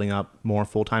be building up more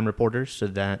full-time reporters so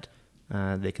that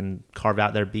they can carve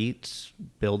out their beats,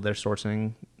 build their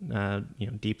sourcing,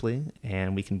 deeply,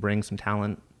 and we can bring some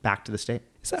talent back to the state.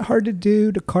 Is that hard to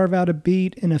do, to carve out a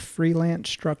beat in a freelance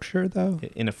structure, though?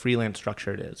 In a freelance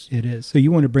structure, it is. It is. So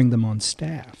you want to bring them on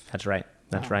staff. That's right.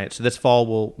 That's right. So this fall,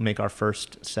 we'll make our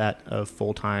first set of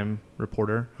full-time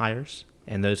reporter hires,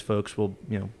 And those folks will,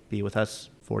 be with us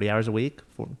 40 hours a week,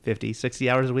 50, 60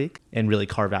 hours a week, and really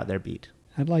carve out their beat.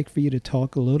 I'd like for you to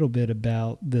talk a little bit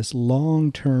about this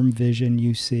long-term vision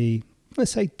you see,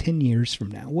 let's say 10 years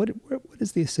from now. What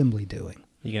is the Assembly doing?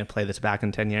 You going to play this back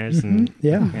in 10 years?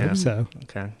 Yeah, I hope so.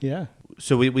 Okay. Yeah.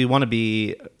 So we want to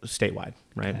be statewide,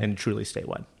 right? Okay. And truly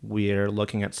statewide. We're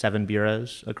looking at 7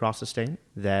 bureaus across the state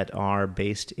that are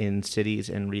based in cities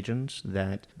and regions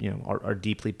that, are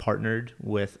deeply partnered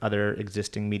with other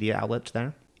existing media outlets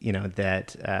there,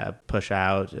 that push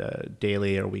out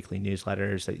daily or weekly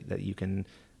newsletters that you can,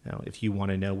 if you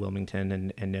want to know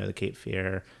Wilmington and know the Cape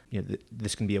Fear,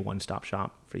 this can be a one-stop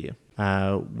shop for you.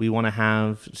 We want to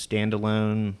have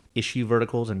standalone issue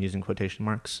verticals, I'm using quotation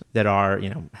marks, that are,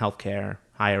 healthcare,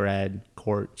 higher ed,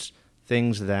 courts,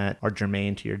 things that are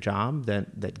germane to your job,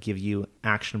 that give you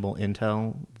actionable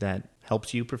intel that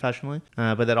helps you professionally,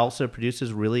 but that also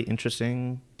produces really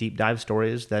interesting deep dive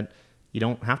stories that you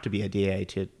don't have to be a DA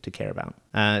to care about.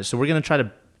 So we're going to try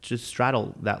to just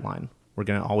straddle that line. We're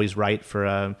going to always write for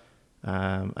a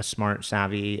smart,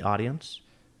 savvy audience.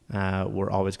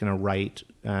 We're always going to write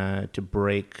to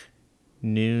break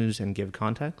news and give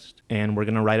context. And we're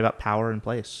going to write about power and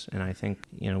place. And I think,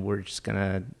 we're just going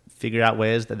to figure out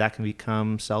ways that can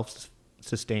become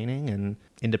self-sustaining and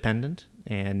independent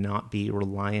and not be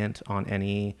reliant on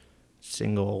any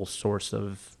single source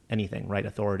of anything, right?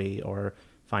 Authority or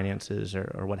finances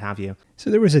or what have you. So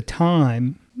there was a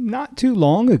time, not too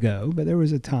long ago, but there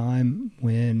was a time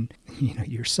when,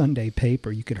 your Sunday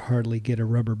paper, you could hardly get a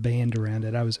rubber band around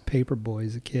it. I was a paper boy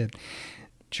as a kid.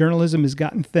 Journalism has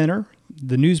gotten thinner.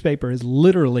 The newspaper has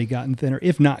literally gotten thinner,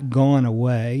 if not gone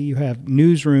away. You have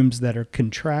newsrooms that are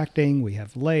contracting. We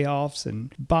have layoffs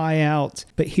and buyouts.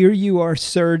 But here you are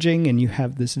surging and you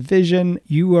have this vision.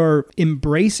 You are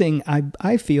embracing,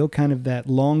 I feel, kind of that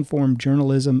long-form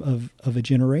journalism of a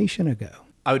generation ago.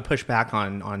 I would push back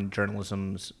on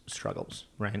journalism's struggles,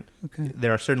 right? Okay.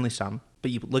 There are certainly some. But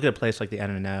you look at a place like the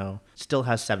NNO, still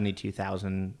has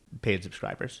 72,000 paid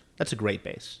subscribers. That's a great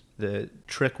base. The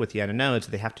trick with the NNO is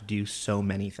they have to do so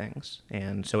many things,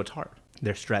 and so it's hard.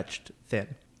 They're stretched thin.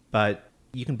 But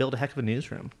you can build a heck of a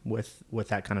newsroom with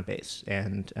that kind of base.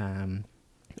 And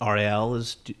RAL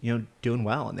is doing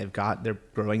well, and they're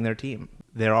growing their team.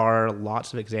 There are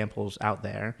lots of examples out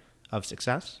there of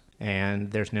success, and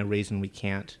there's no reason we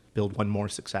can't build one more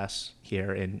success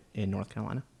here in North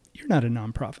Carolina. You're not a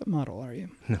nonprofit model, are you?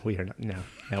 No, we are not.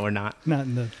 No, we're not. Not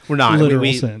in the we're not.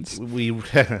 literal sense.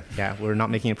 We're not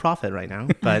making a profit right now.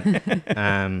 But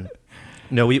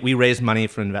no, we raised money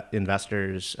from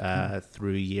investors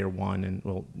through year one,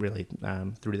 and really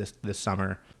through this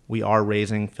summer. We are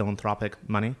raising philanthropic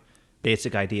money.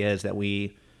 Basic idea is that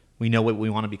we know what we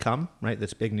want to become, right?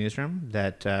 This big newsroom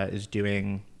that is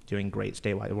doing great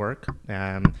statewide work.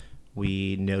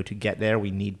 We know to get there,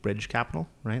 we need bridge capital,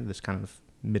 right? This kind of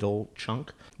middle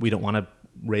chunk. We don't want to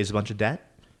raise a bunch of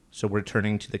debt. So we're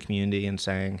turning to the community and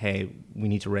saying, hey, we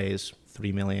need to raise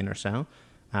 $3 million or so.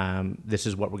 This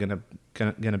is what we're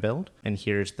gonna build. And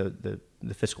here's the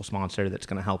fiscal sponsor that's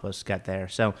going to help us get there.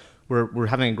 So we're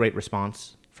having a great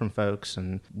response from folks,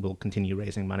 and we'll continue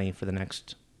raising money for the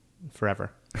next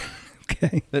forever.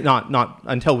 Okay. Not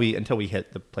until we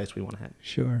hit the place we want to hit.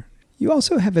 Sure. You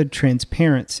also have a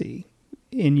transparency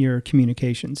in your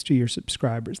communications to your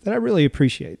subscribers that I really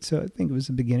appreciate. So I think it was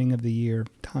the beginning of the year.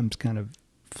 Time's kind of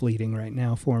fleeting right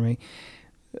now for me.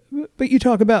 But you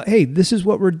talk about, hey, this is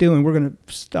what we're doing. We're going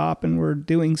to stop and we're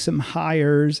doing some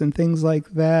hires and things like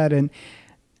that. And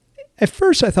at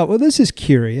first I thought, well, this is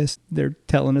curious. They're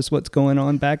telling us what's going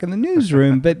on back in the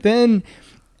newsroom. But then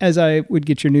as I would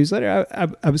get your newsletter,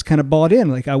 I was kind of bought in.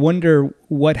 Like, I wonder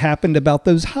what happened about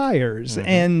those hires. Mm-hmm.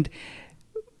 And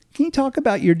can you talk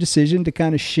about your decision to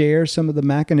kind of share some of the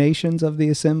machinations of the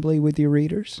Assembly with your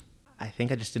readers? I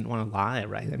think I just didn't want to lie,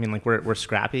 right? I mean, like we're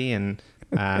scrappy, and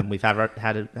we've had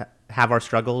to have our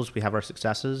struggles, we have our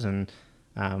successes, and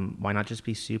why not just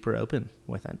be super open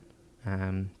with it?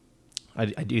 I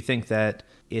do think that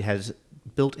it has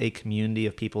built a community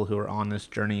of people who are on this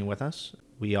journey with us.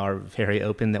 We are very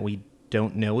open that we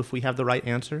don't know if we have the right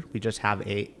answer. We just have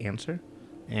a answer,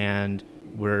 and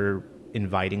we're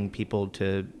inviting people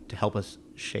to help us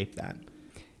shape that.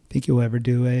 Think you'll ever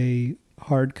do a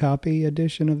hard copy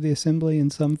edition of the Assembly in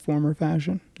some form or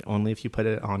fashion? Only if you put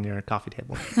it on your coffee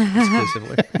table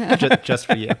exclusively, just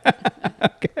for you.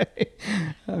 Okay.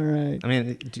 All right. I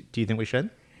mean, do you think we should?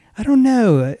 I don't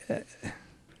know.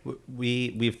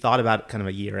 We've thought about kind of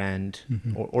a year-end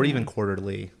Mm-hmm. or even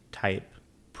quarterly type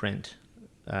print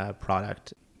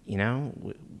product.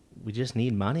 We just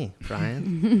need money,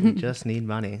 Brian. We just need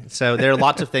money. So there are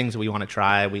lots of things we want to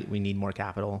try. We need more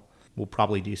capital. We'll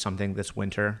probably do something this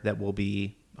winter that will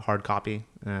be hard copy.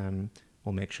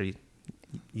 We'll make sure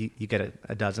you get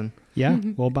a dozen. Yeah,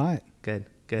 we'll buy it. Good.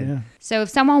 Yeah. So if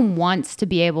someone wants to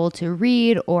be able to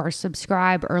read or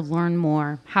subscribe or learn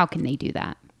more, how can they do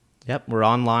that? Yep, we're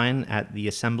online at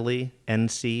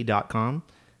theassemblync.com.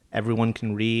 Everyone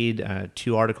can read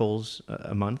 2 articles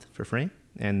a month for free,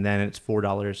 and then it's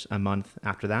 $4 a month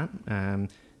after that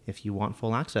if you want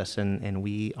full access, and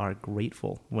we are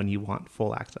grateful when you want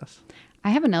full access.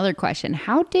 I have another question.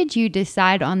 How did you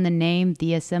decide on the name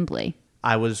The Assembly?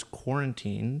 I was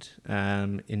quarantined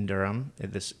in Durham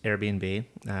at this Airbnb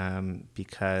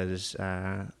because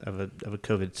of a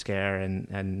COVID scare,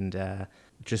 and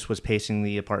just was pacing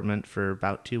the apartment for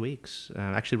about 2 weeks,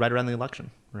 actually right around the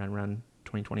election, around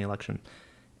 2020 election,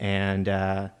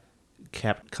 and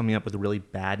kept coming up with really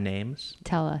bad names.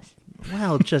 Tell us.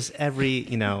 Well, just every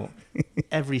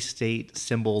state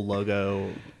symbol logo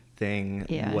thing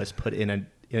was put in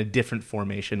a different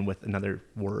formation with another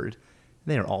word.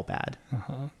 They are all bad.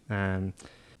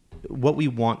 What we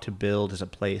want to build is a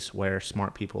place where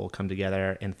smart people come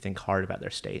together and think hard about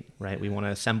their state, right? We want to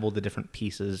assemble the different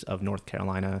pieces of North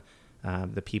Carolina,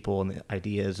 the people and the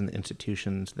ideas and the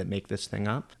institutions that make this thing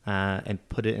up, and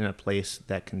put it in a place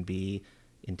that can be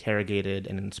interrogated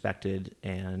and inspected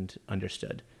and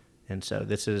understood. And so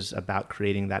this is about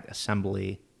creating that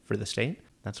assembly for the state.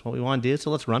 That's what we want to do,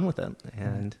 so let's run with it.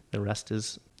 And the rest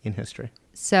is in history.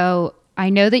 So I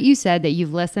know that you said that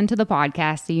you've listened to the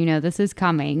podcast, so you know this is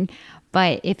coming.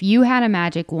 But if you had a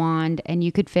magic wand and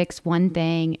you could fix one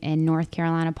thing in North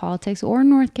Carolina politics or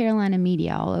North Carolina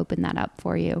media, I'll open that up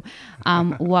for you.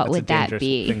 What would that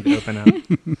be? Thing to open up.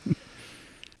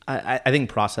 I think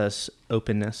process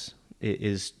openness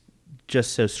is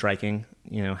just so striking.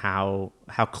 You know how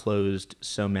closed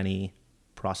so many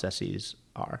processes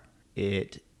are.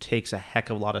 It takes a heck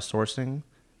of a lot of sourcing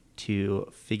to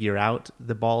figure out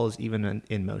the ball is even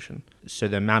in motion. So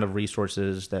the amount of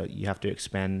resources that you have to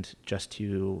expend just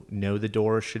to know the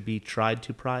door should be tried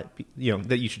to pry,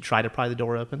 that you should try to pry the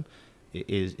door open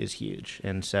is huge.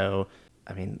 And so,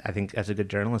 I mean, I think as a good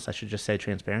journalist, I should just say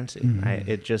transparency. Mm-hmm.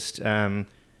 It just, and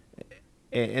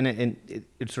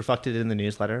it's reflected in the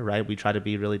newsletter, right? We try to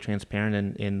be really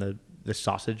transparent in the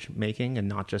sausage making and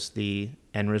not just the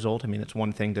end result. I mean, it's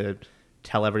one thing to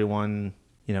tell everyone,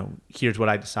 here's what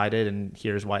I decided and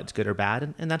here's why it's good or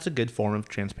bad. And that's a good form of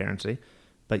transparency.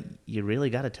 But you really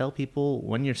got to tell people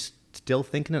when you're still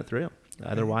thinking it through.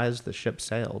 Otherwise, the ship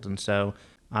sailed. And so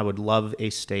I would love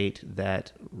a state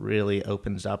that really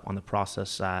opens up on the process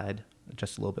side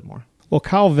just a little bit more. Well,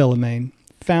 Kyle Villemain,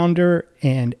 founder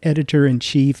and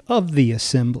editor-in-chief of The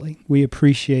Assembly, we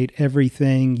appreciate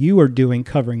everything you are doing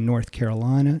covering North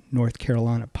Carolina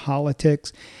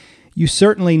politics. You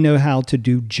certainly know how to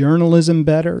do journalism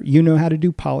better. You know how to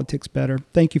do politics better.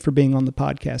 Thank you for being on the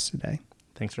podcast today.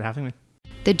 Thanks for having me.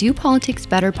 The Do Politics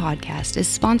Better podcast is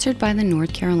sponsored by the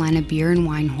North Carolina Beer and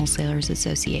Wine Wholesalers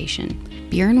Association.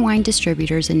 Beer and wine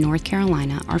distributors in North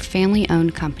Carolina are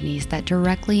family-owned companies that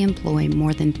directly employ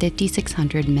more than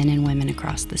 5,600 men and women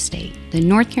across the state. The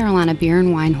North Carolina Beer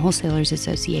and Wine Wholesalers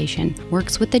Association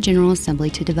works with the General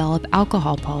Assembly to develop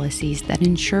alcohol policies that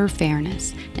ensure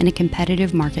fairness in a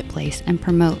competitive marketplace and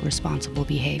promote responsible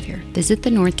behavior. Visit the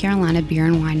North Carolina Beer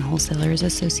and Wine Wholesalers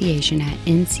Association at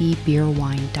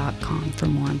ncbeerwine.com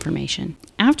for more information.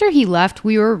 After he left,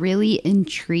 we were really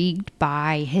intrigued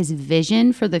by his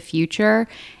vision for the future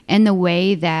and the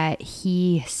way that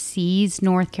he sees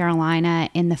North Carolina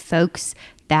and the folks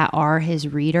that are his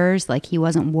readers. Like, he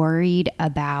wasn't worried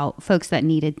about folks that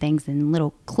needed things in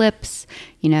little clips,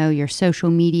 your social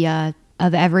media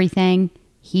of everything.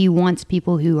 He wants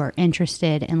people who are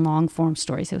interested in long form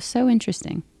stories. It was so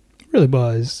interesting. It really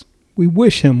was. We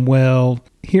wish him well.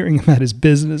 Hearing about his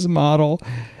business model,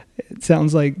 it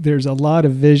sounds like there's a lot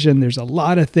of vision. There's a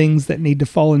lot of things that need to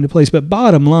fall into place. But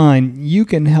bottom line, you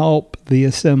can help the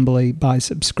Assembly by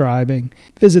subscribing.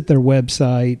 Visit their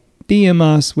website. DM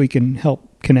us. We can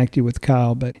help connect you with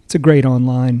Kyle. But it's a great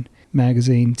online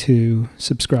magazine to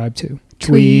subscribe to.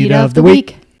 Tweet of the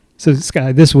week. So,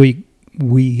 Sky, this week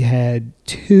we had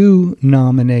 2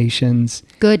 nominations.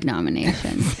 Good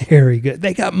nominations. Very good.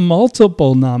 They got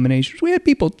multiple nominations. We had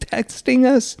people texting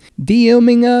us,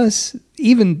 DMing us,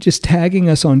 even just tagging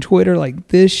us on Twitter like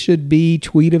this should be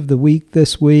tweet of the week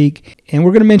this week. And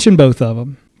we're going to mention both of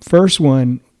them. First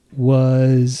one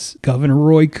was Governor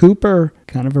Roy Cooper,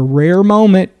 kind of a rare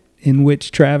moment in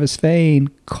which Travis Fain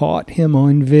caught him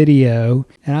on video.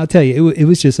 And I'll tell you, it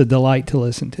was just a delight to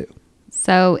listen to.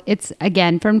 So it's,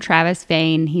 again, from Travis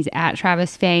Fain. He's at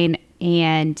Travis Fain,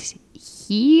 and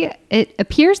it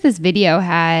appears this video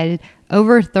had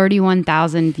over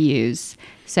 31,000 views.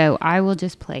 So I will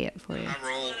just play it for you. I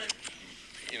roll,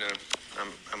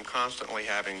 I'm constantly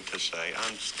having to say,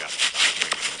 I'm just got to stop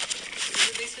drinking this thing. Is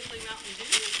it basically Mountain Dew?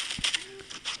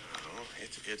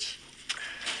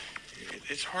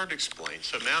 It's hard to explain.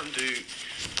 So Mountain Dew,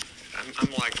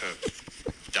 I'm like a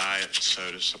diet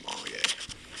soda sommelier.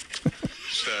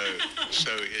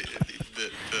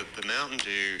 The Mountain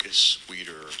Dew is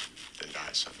sweeter than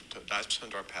Diet Sun. Diet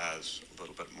Sundrop has a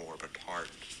little bit more of a tart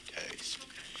taste.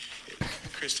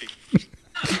 Christy.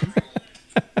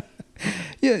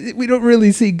 Yeah, we don't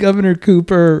really see Governor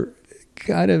Cooper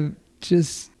kind of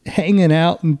just hanging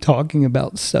out and talking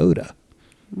about soda.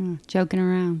 Joking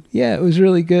around. Yeah, it was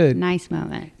really good. Nice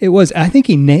moment. It was. I think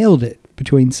he nailed it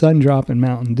between Sundrop and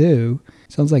Mountain Dew.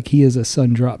 Sounds like he is a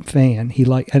Sundrop fan. I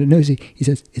don't know. He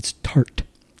says it's tart.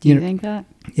 Do you think that?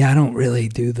 Yeah, I don't really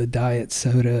do the diet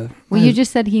soda. Well, you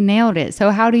just said he nailed it.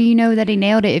 So how do you know that he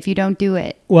nailed it if you don't do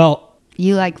it? Well,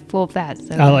 You like full fat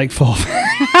soda. I like full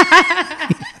fat.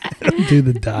 I don't do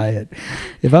the diet.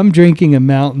 If I'm drinking a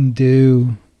Mountain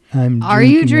Dew, Are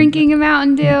you drinking a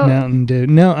Mountain Dew? Mountain Dew.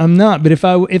 No, I'm not. But if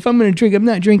I'm going to drink, I'm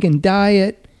not drinking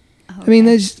diet. Okay. I mean,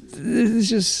 that's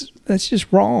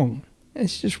just wrong.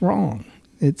 It's just wrong.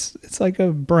 It's like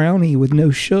a brownie with no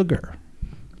sugar.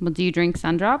 Well, do you drink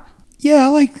Sundrop? Yeah, I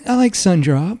like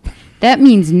Sundrop. That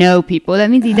means no, people. That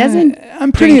means he doesn't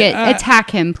drink it. Attack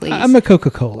him, please. I'm a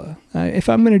Coca-Cola. If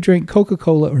I'm going to drink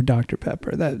Coca-Cola or Dr.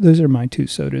 Pepper, those are my two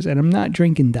sodas, and I'm not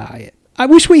drinking diet. I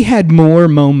wish we had more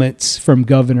moments from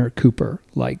Governor Cooper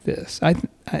like this. I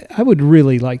would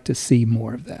really like to see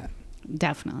more of that.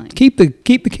 Definitely. Keep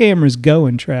the cameras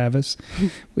going, Travis.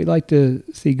 We'd like to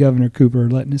see Governor Cooper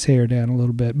letting his hair down a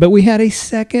little bit. But we had a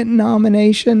second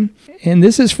nomination, and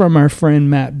this is from our friend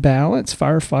Matt Balance,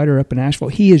 firefighter up in Asheville.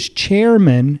 He is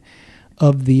chairman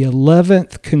of the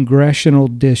 11th Congressional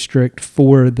District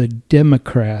for the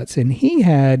Democrats, and he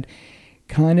had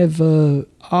kind of a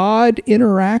odd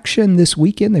interaction this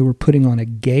weekend. They were putting on a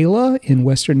gala in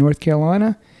Western North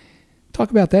Carolina.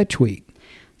 Talk about that tweet.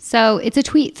 So it's a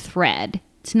tweet thread.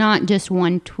 It's not just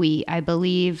one tweet. I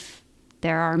believe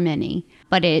there are many.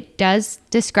 But it does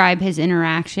describe his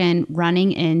interaction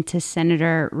running into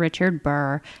Senator Richard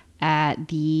Burr at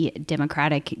the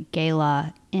Democratic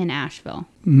Gala in Asheville.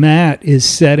 Matt is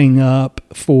setting up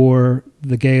for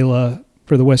the gala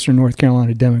for the Western North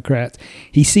Carolina Democrats.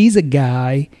 He sees a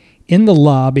guy in the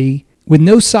lobby with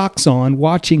no socks on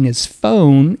watching his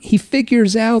phone. He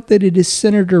figures out that it is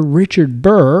Senator Richard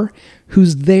Burr,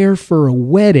 who's there for a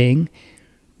wedding.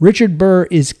 Richard Burr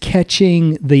is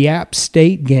catching the App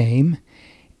State game,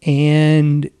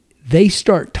 and they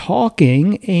start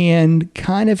talking and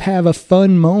kind of have a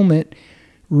fun moment,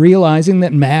 realizing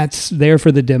that Matt's there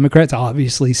for the Democrats.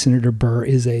 Obviously, Senator Burr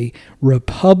is a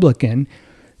Republican.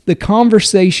 The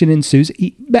conversation ensues.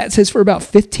 Matt says for about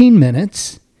 15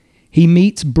 minutes. He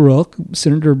meets Brooke,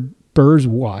 Senator Burr's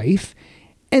wife,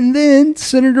 and then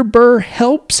Senator Burr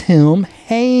helps him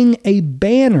hang a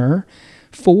banner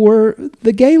for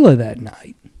the gala that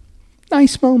night.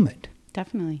 Nice moment.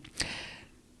 Definitely.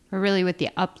 We're really with the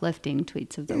uplifting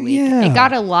tweets of the week. Yeah. It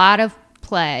got a lot of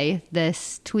play,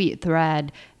 this tweet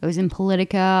thread. It was in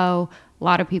Politico. A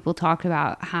lot of people talked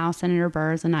about how Senator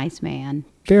Burr is a nice man.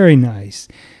 Very nice.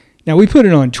 Now, we put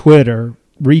it on Twitter,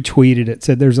 retweeted it,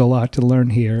 said there's a lot to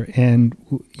learn here. And,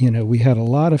 we had a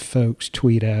lot of folks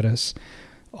tweet at us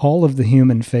all of the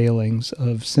human failings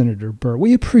of Senator Burr.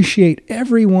 We appreciate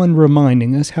everyone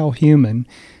reminding us how human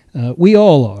we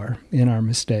all are in our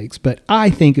mistakes. But I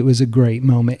think it was a great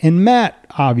moment. And Matt,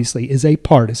 obviously, is a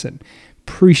partisan.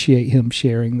 Appreciate him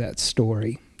sharing that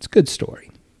story. It's a good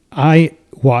story. I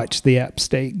watched the App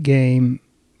State game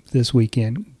this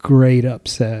weekend. Great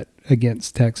upset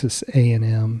against Texas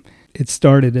A&M. It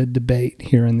started a debate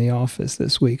here in the office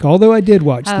this week. Although I did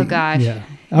watch I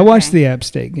watched the App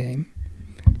State game.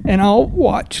 And I'll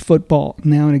watch football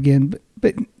now and again,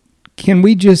 but can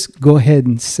we just go ahead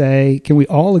and say, can we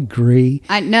all agree?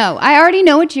 No, I already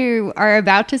know what you are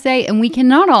about to say, and we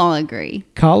cannot all agree.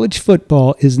 College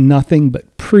football is nothing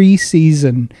but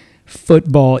preseason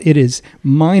football. It is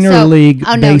minor league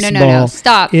baseball. No,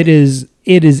 stop. It is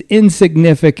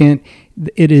insignificant.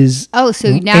 It is. Oh,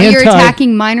 so now you're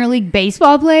attacking minor league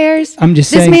baseball players? I'm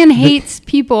just saying. This man hates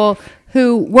people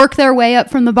who work their way up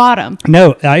from the bottom.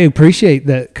 No, I appreciate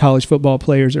that college football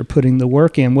players are putting the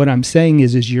work in. What I'm saying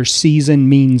is your season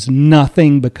means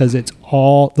nothing because it's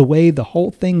all the way the whole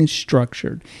thing is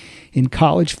structured in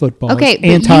college football. Okay,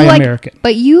 it's anti-American.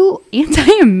 But you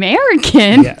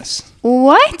anti-American? Yes.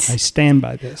 What? I stand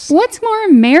by this. What's more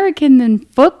American than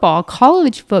football,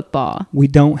 college football? We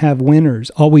don't have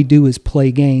winners. All we do is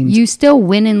play games. You still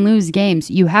win and lose games.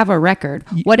 You have a record.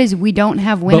 What is we don't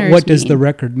have winners But what does mean? the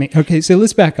record mean? Okay, so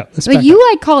let's back up. But you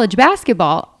like college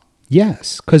basketball.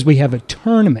 Yes, because we have a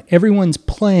tournament. Everyone's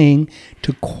playing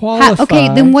to qualify.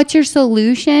 Okay, then what's your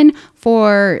solution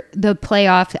for the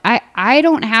playoffs? I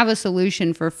don't have a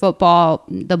solution for football,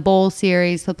 the bowl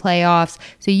series, the playoffs.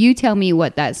 So you tell me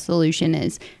what that solution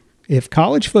is. If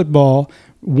college football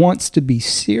wants to be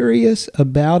serious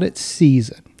about its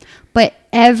season, But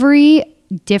every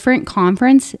different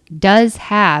conference does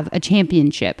have a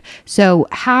championship. So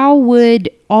how would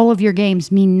all of your games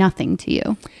mean nothing to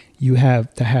you? you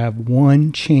have to have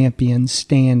one champion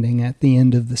standing at the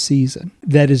end of the season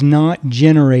that is not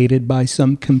generated by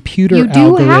some computer You do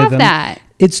algorithm. have that.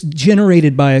 It's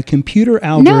generated by a computer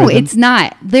algorithm. No, it's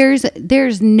not.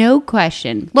 There's no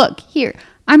question. Look, here,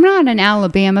 I'm not an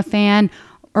Alabama fan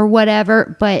or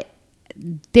whatever, but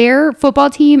their football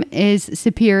team is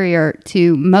superior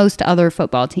to most other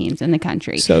football teams in the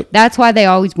country. So- that's why they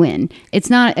always win. It's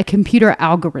not a computer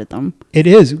algorithm. It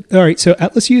is. All right, so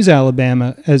let's use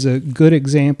Alabama as a good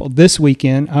example. This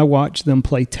weekend, I watched them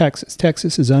play Texas.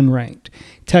 Texas is unranked.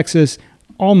 Texas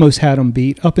almost had them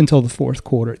beat up until the fourth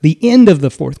quarter. The end of the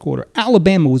fourth quarter,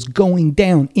 Alabama was going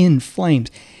down in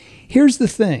flames. Here's the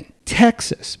thing.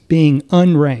 Texas, being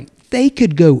unranked, they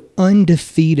could go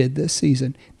undefeated this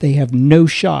season. They have no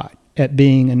shot at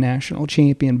being a national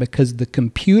champion because the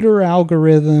computer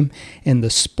algorithm and the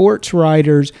sports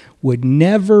writers would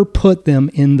never put them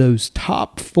in those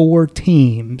top 4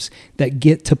 teams that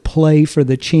get to play for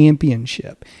the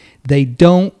championship. They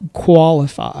don't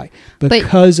qualify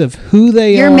because of who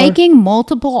they are. You're making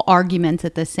multiple arguments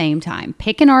at the same time.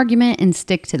 Pick an argument and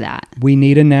stick to that. We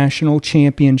need a national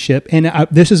championship, and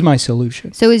this is my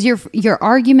solution. So is your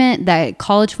argument that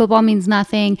college football means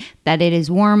nothing, that it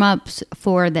is warm-ups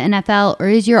for the NFL, or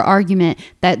is your argument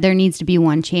that there needs to be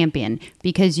one champion?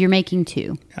 Because you're making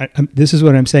two. This is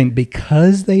what I'm saying.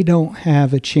 Because they don't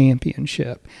have a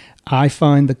championship, I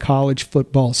find the college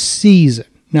football season.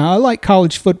 Now, I like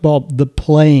college football, the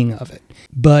playing of it,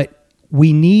 but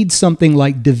we need something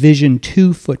like Division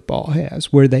II football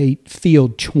has, where they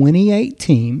field 28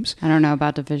 teams. I don't know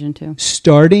about Division II.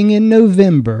 Starting in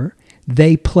November,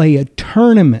 they play a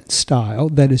tournament style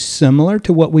that is similar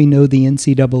to what we know the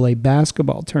NCAA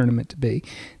basketball tournament to be.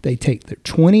 They take their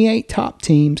 28 top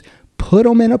teams, put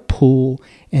them in a pool,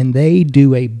 and they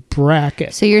do a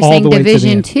bracket. So you're all saying the way to the Division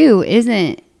end. II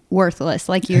isn't worthless?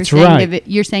 Like you're That's saying, right.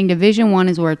 You're saying Division I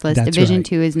is worthless. That's Division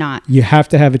right. II is not. You have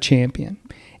to have a champion.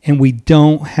 And we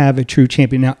don't have a true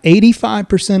champion. Now,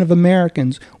 85% of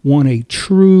Americans want a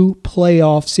true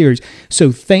playoff series.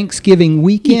 So Thanksgiving You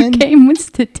weekend, came with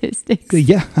statistics.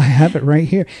 yeah, I have it right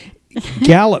here.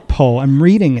 Gallup poll, I'm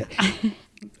reading it.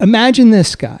 Imagine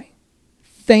this guy.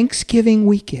 Thanksgiving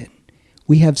weekend,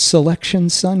 we have Selection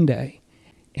Sunday,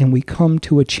 and we come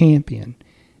to a champion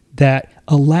that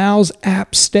allows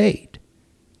App State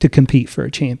to compete for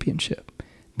a championship,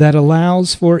 that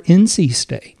allows for NC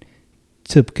State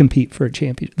to compete for a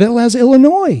championship, that allows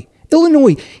Illinois.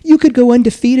 Illinois, you could go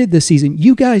undefeated this season.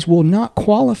 You guys will not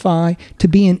qualify to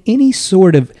be in any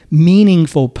sort of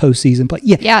meaningful postseason play.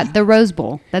 Yeah, the Rose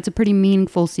Bowl. That's a pretty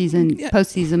meaningful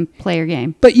postseason player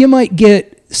game. But you might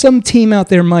get some team out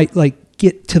there might like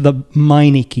get to the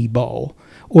Meineke Bowl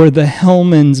or the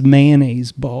Hellman's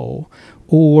Mayonnaise Bowl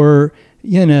or,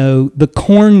 you know, the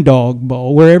Corn Dog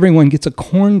Bowl where everyone gets a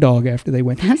corn dog after they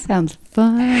win. That sounds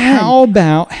fun. How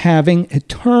about having a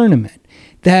tournament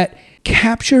that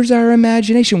captures our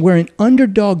imagination where an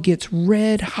underdog gets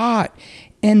red hot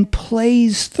and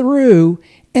plays through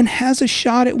and has a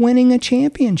shot at winning a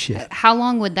championship? How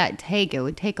long would that take? It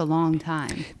would take a long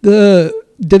time. The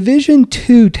Division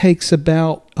II takes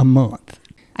about a month.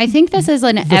 I think this is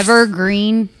an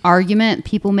evergreen argument.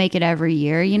 People make it every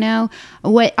year, you know.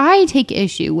 What I take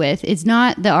issue with is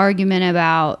not the argument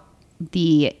about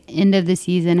the end of the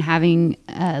season having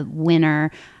a winner.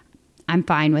 I'm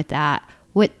fine with that.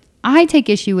 What I take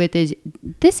issue with is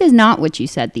this is not what you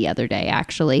said the other day,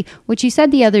 actually. What you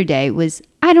said the other day was,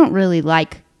 I don't really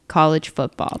like college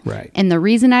football. Right. And the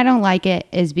reason I don't like it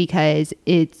is because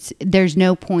there's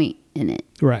no point in it.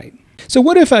 Right. So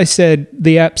what if I said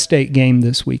the App State game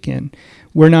this weekend,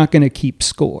 we're not going to keep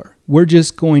score. We're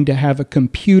just going to have a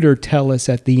computer tell us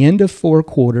at the end of 4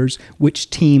 quarters which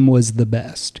team was the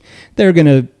best. They're going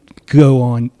to go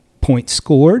on points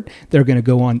scored. They're going to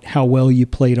go on how well you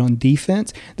played on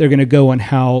defense. They're going to go on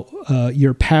how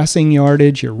your passing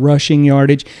yardage, your rushing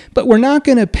yardage. But we're not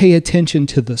going to pay attention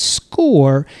to the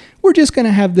score. We're just going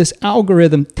to have this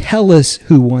algorithm tell us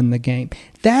who won the game.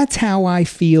 That's how I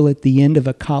feel at the end of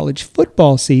a college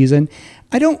football season.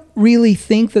 I don't really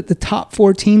think that the top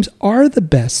 4 teams are the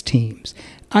best teams.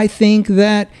 I think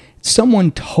that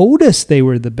someone told us they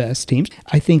were the best teams.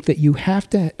 I think that you have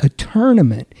to, a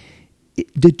tournament,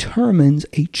 it determines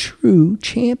a true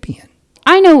champion.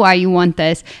 I know why you want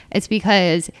this. It's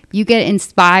because you get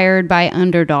inspired by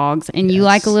underdogs and you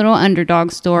like a little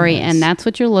underdog story, and that's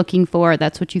what you're looking for.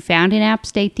 That's what you found in App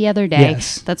State the other day.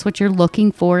 Yes. That's what you're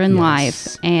looking for in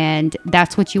life, and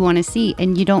that's what you want to see.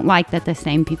 And you don't like that the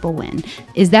same people win.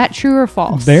 Is that true or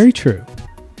false? Very true.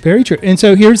 Very true. And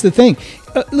so here's the thing.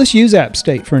 Let's use App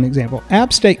State for an example.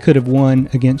 App State could have won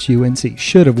against UNC.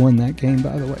 Should have won that game,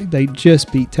 by the way. They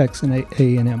just beat Texas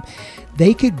A&M.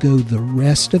 They could go the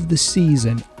rest of the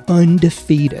season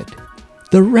undefeated.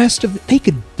 They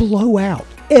could blow out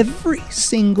every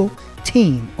single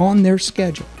team on their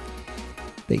schedule.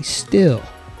 They still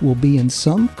will be in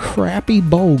some crappy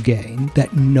bowl game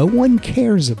that no one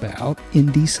cares about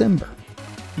in December.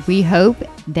 We hope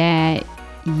that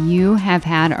you have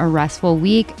had a restful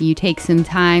week. You take some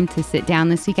time to sit down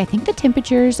this week. I think the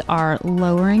temperatures are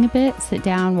lowering a bit. Sit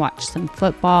down, watch some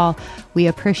football. We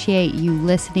appreciate you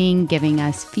listening, giving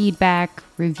us feedback,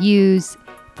 reviews,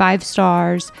 5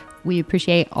 stars. We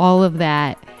appreciate all of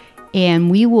that. And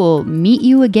we will meet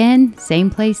you again, same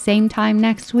place, same time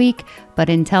next week. But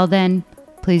until then,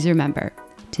 please remember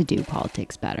to do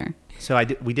politics better. So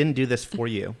we didn't do this for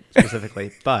you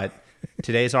specifically, but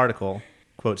today's article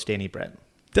quotes Danny Brett.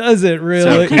 Does it So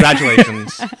really?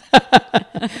 congratulations.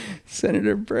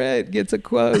 Senator Brett gets a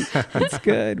quote. That's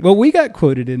good. Well, we got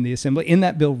quoted in the assembly in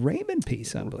that Bill Raymond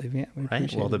piece, I believe. Yeah, we Right. Well,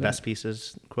 appreciated the that. best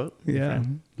pieces quote. Yeah,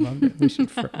 loved it. We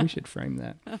should frame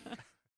that.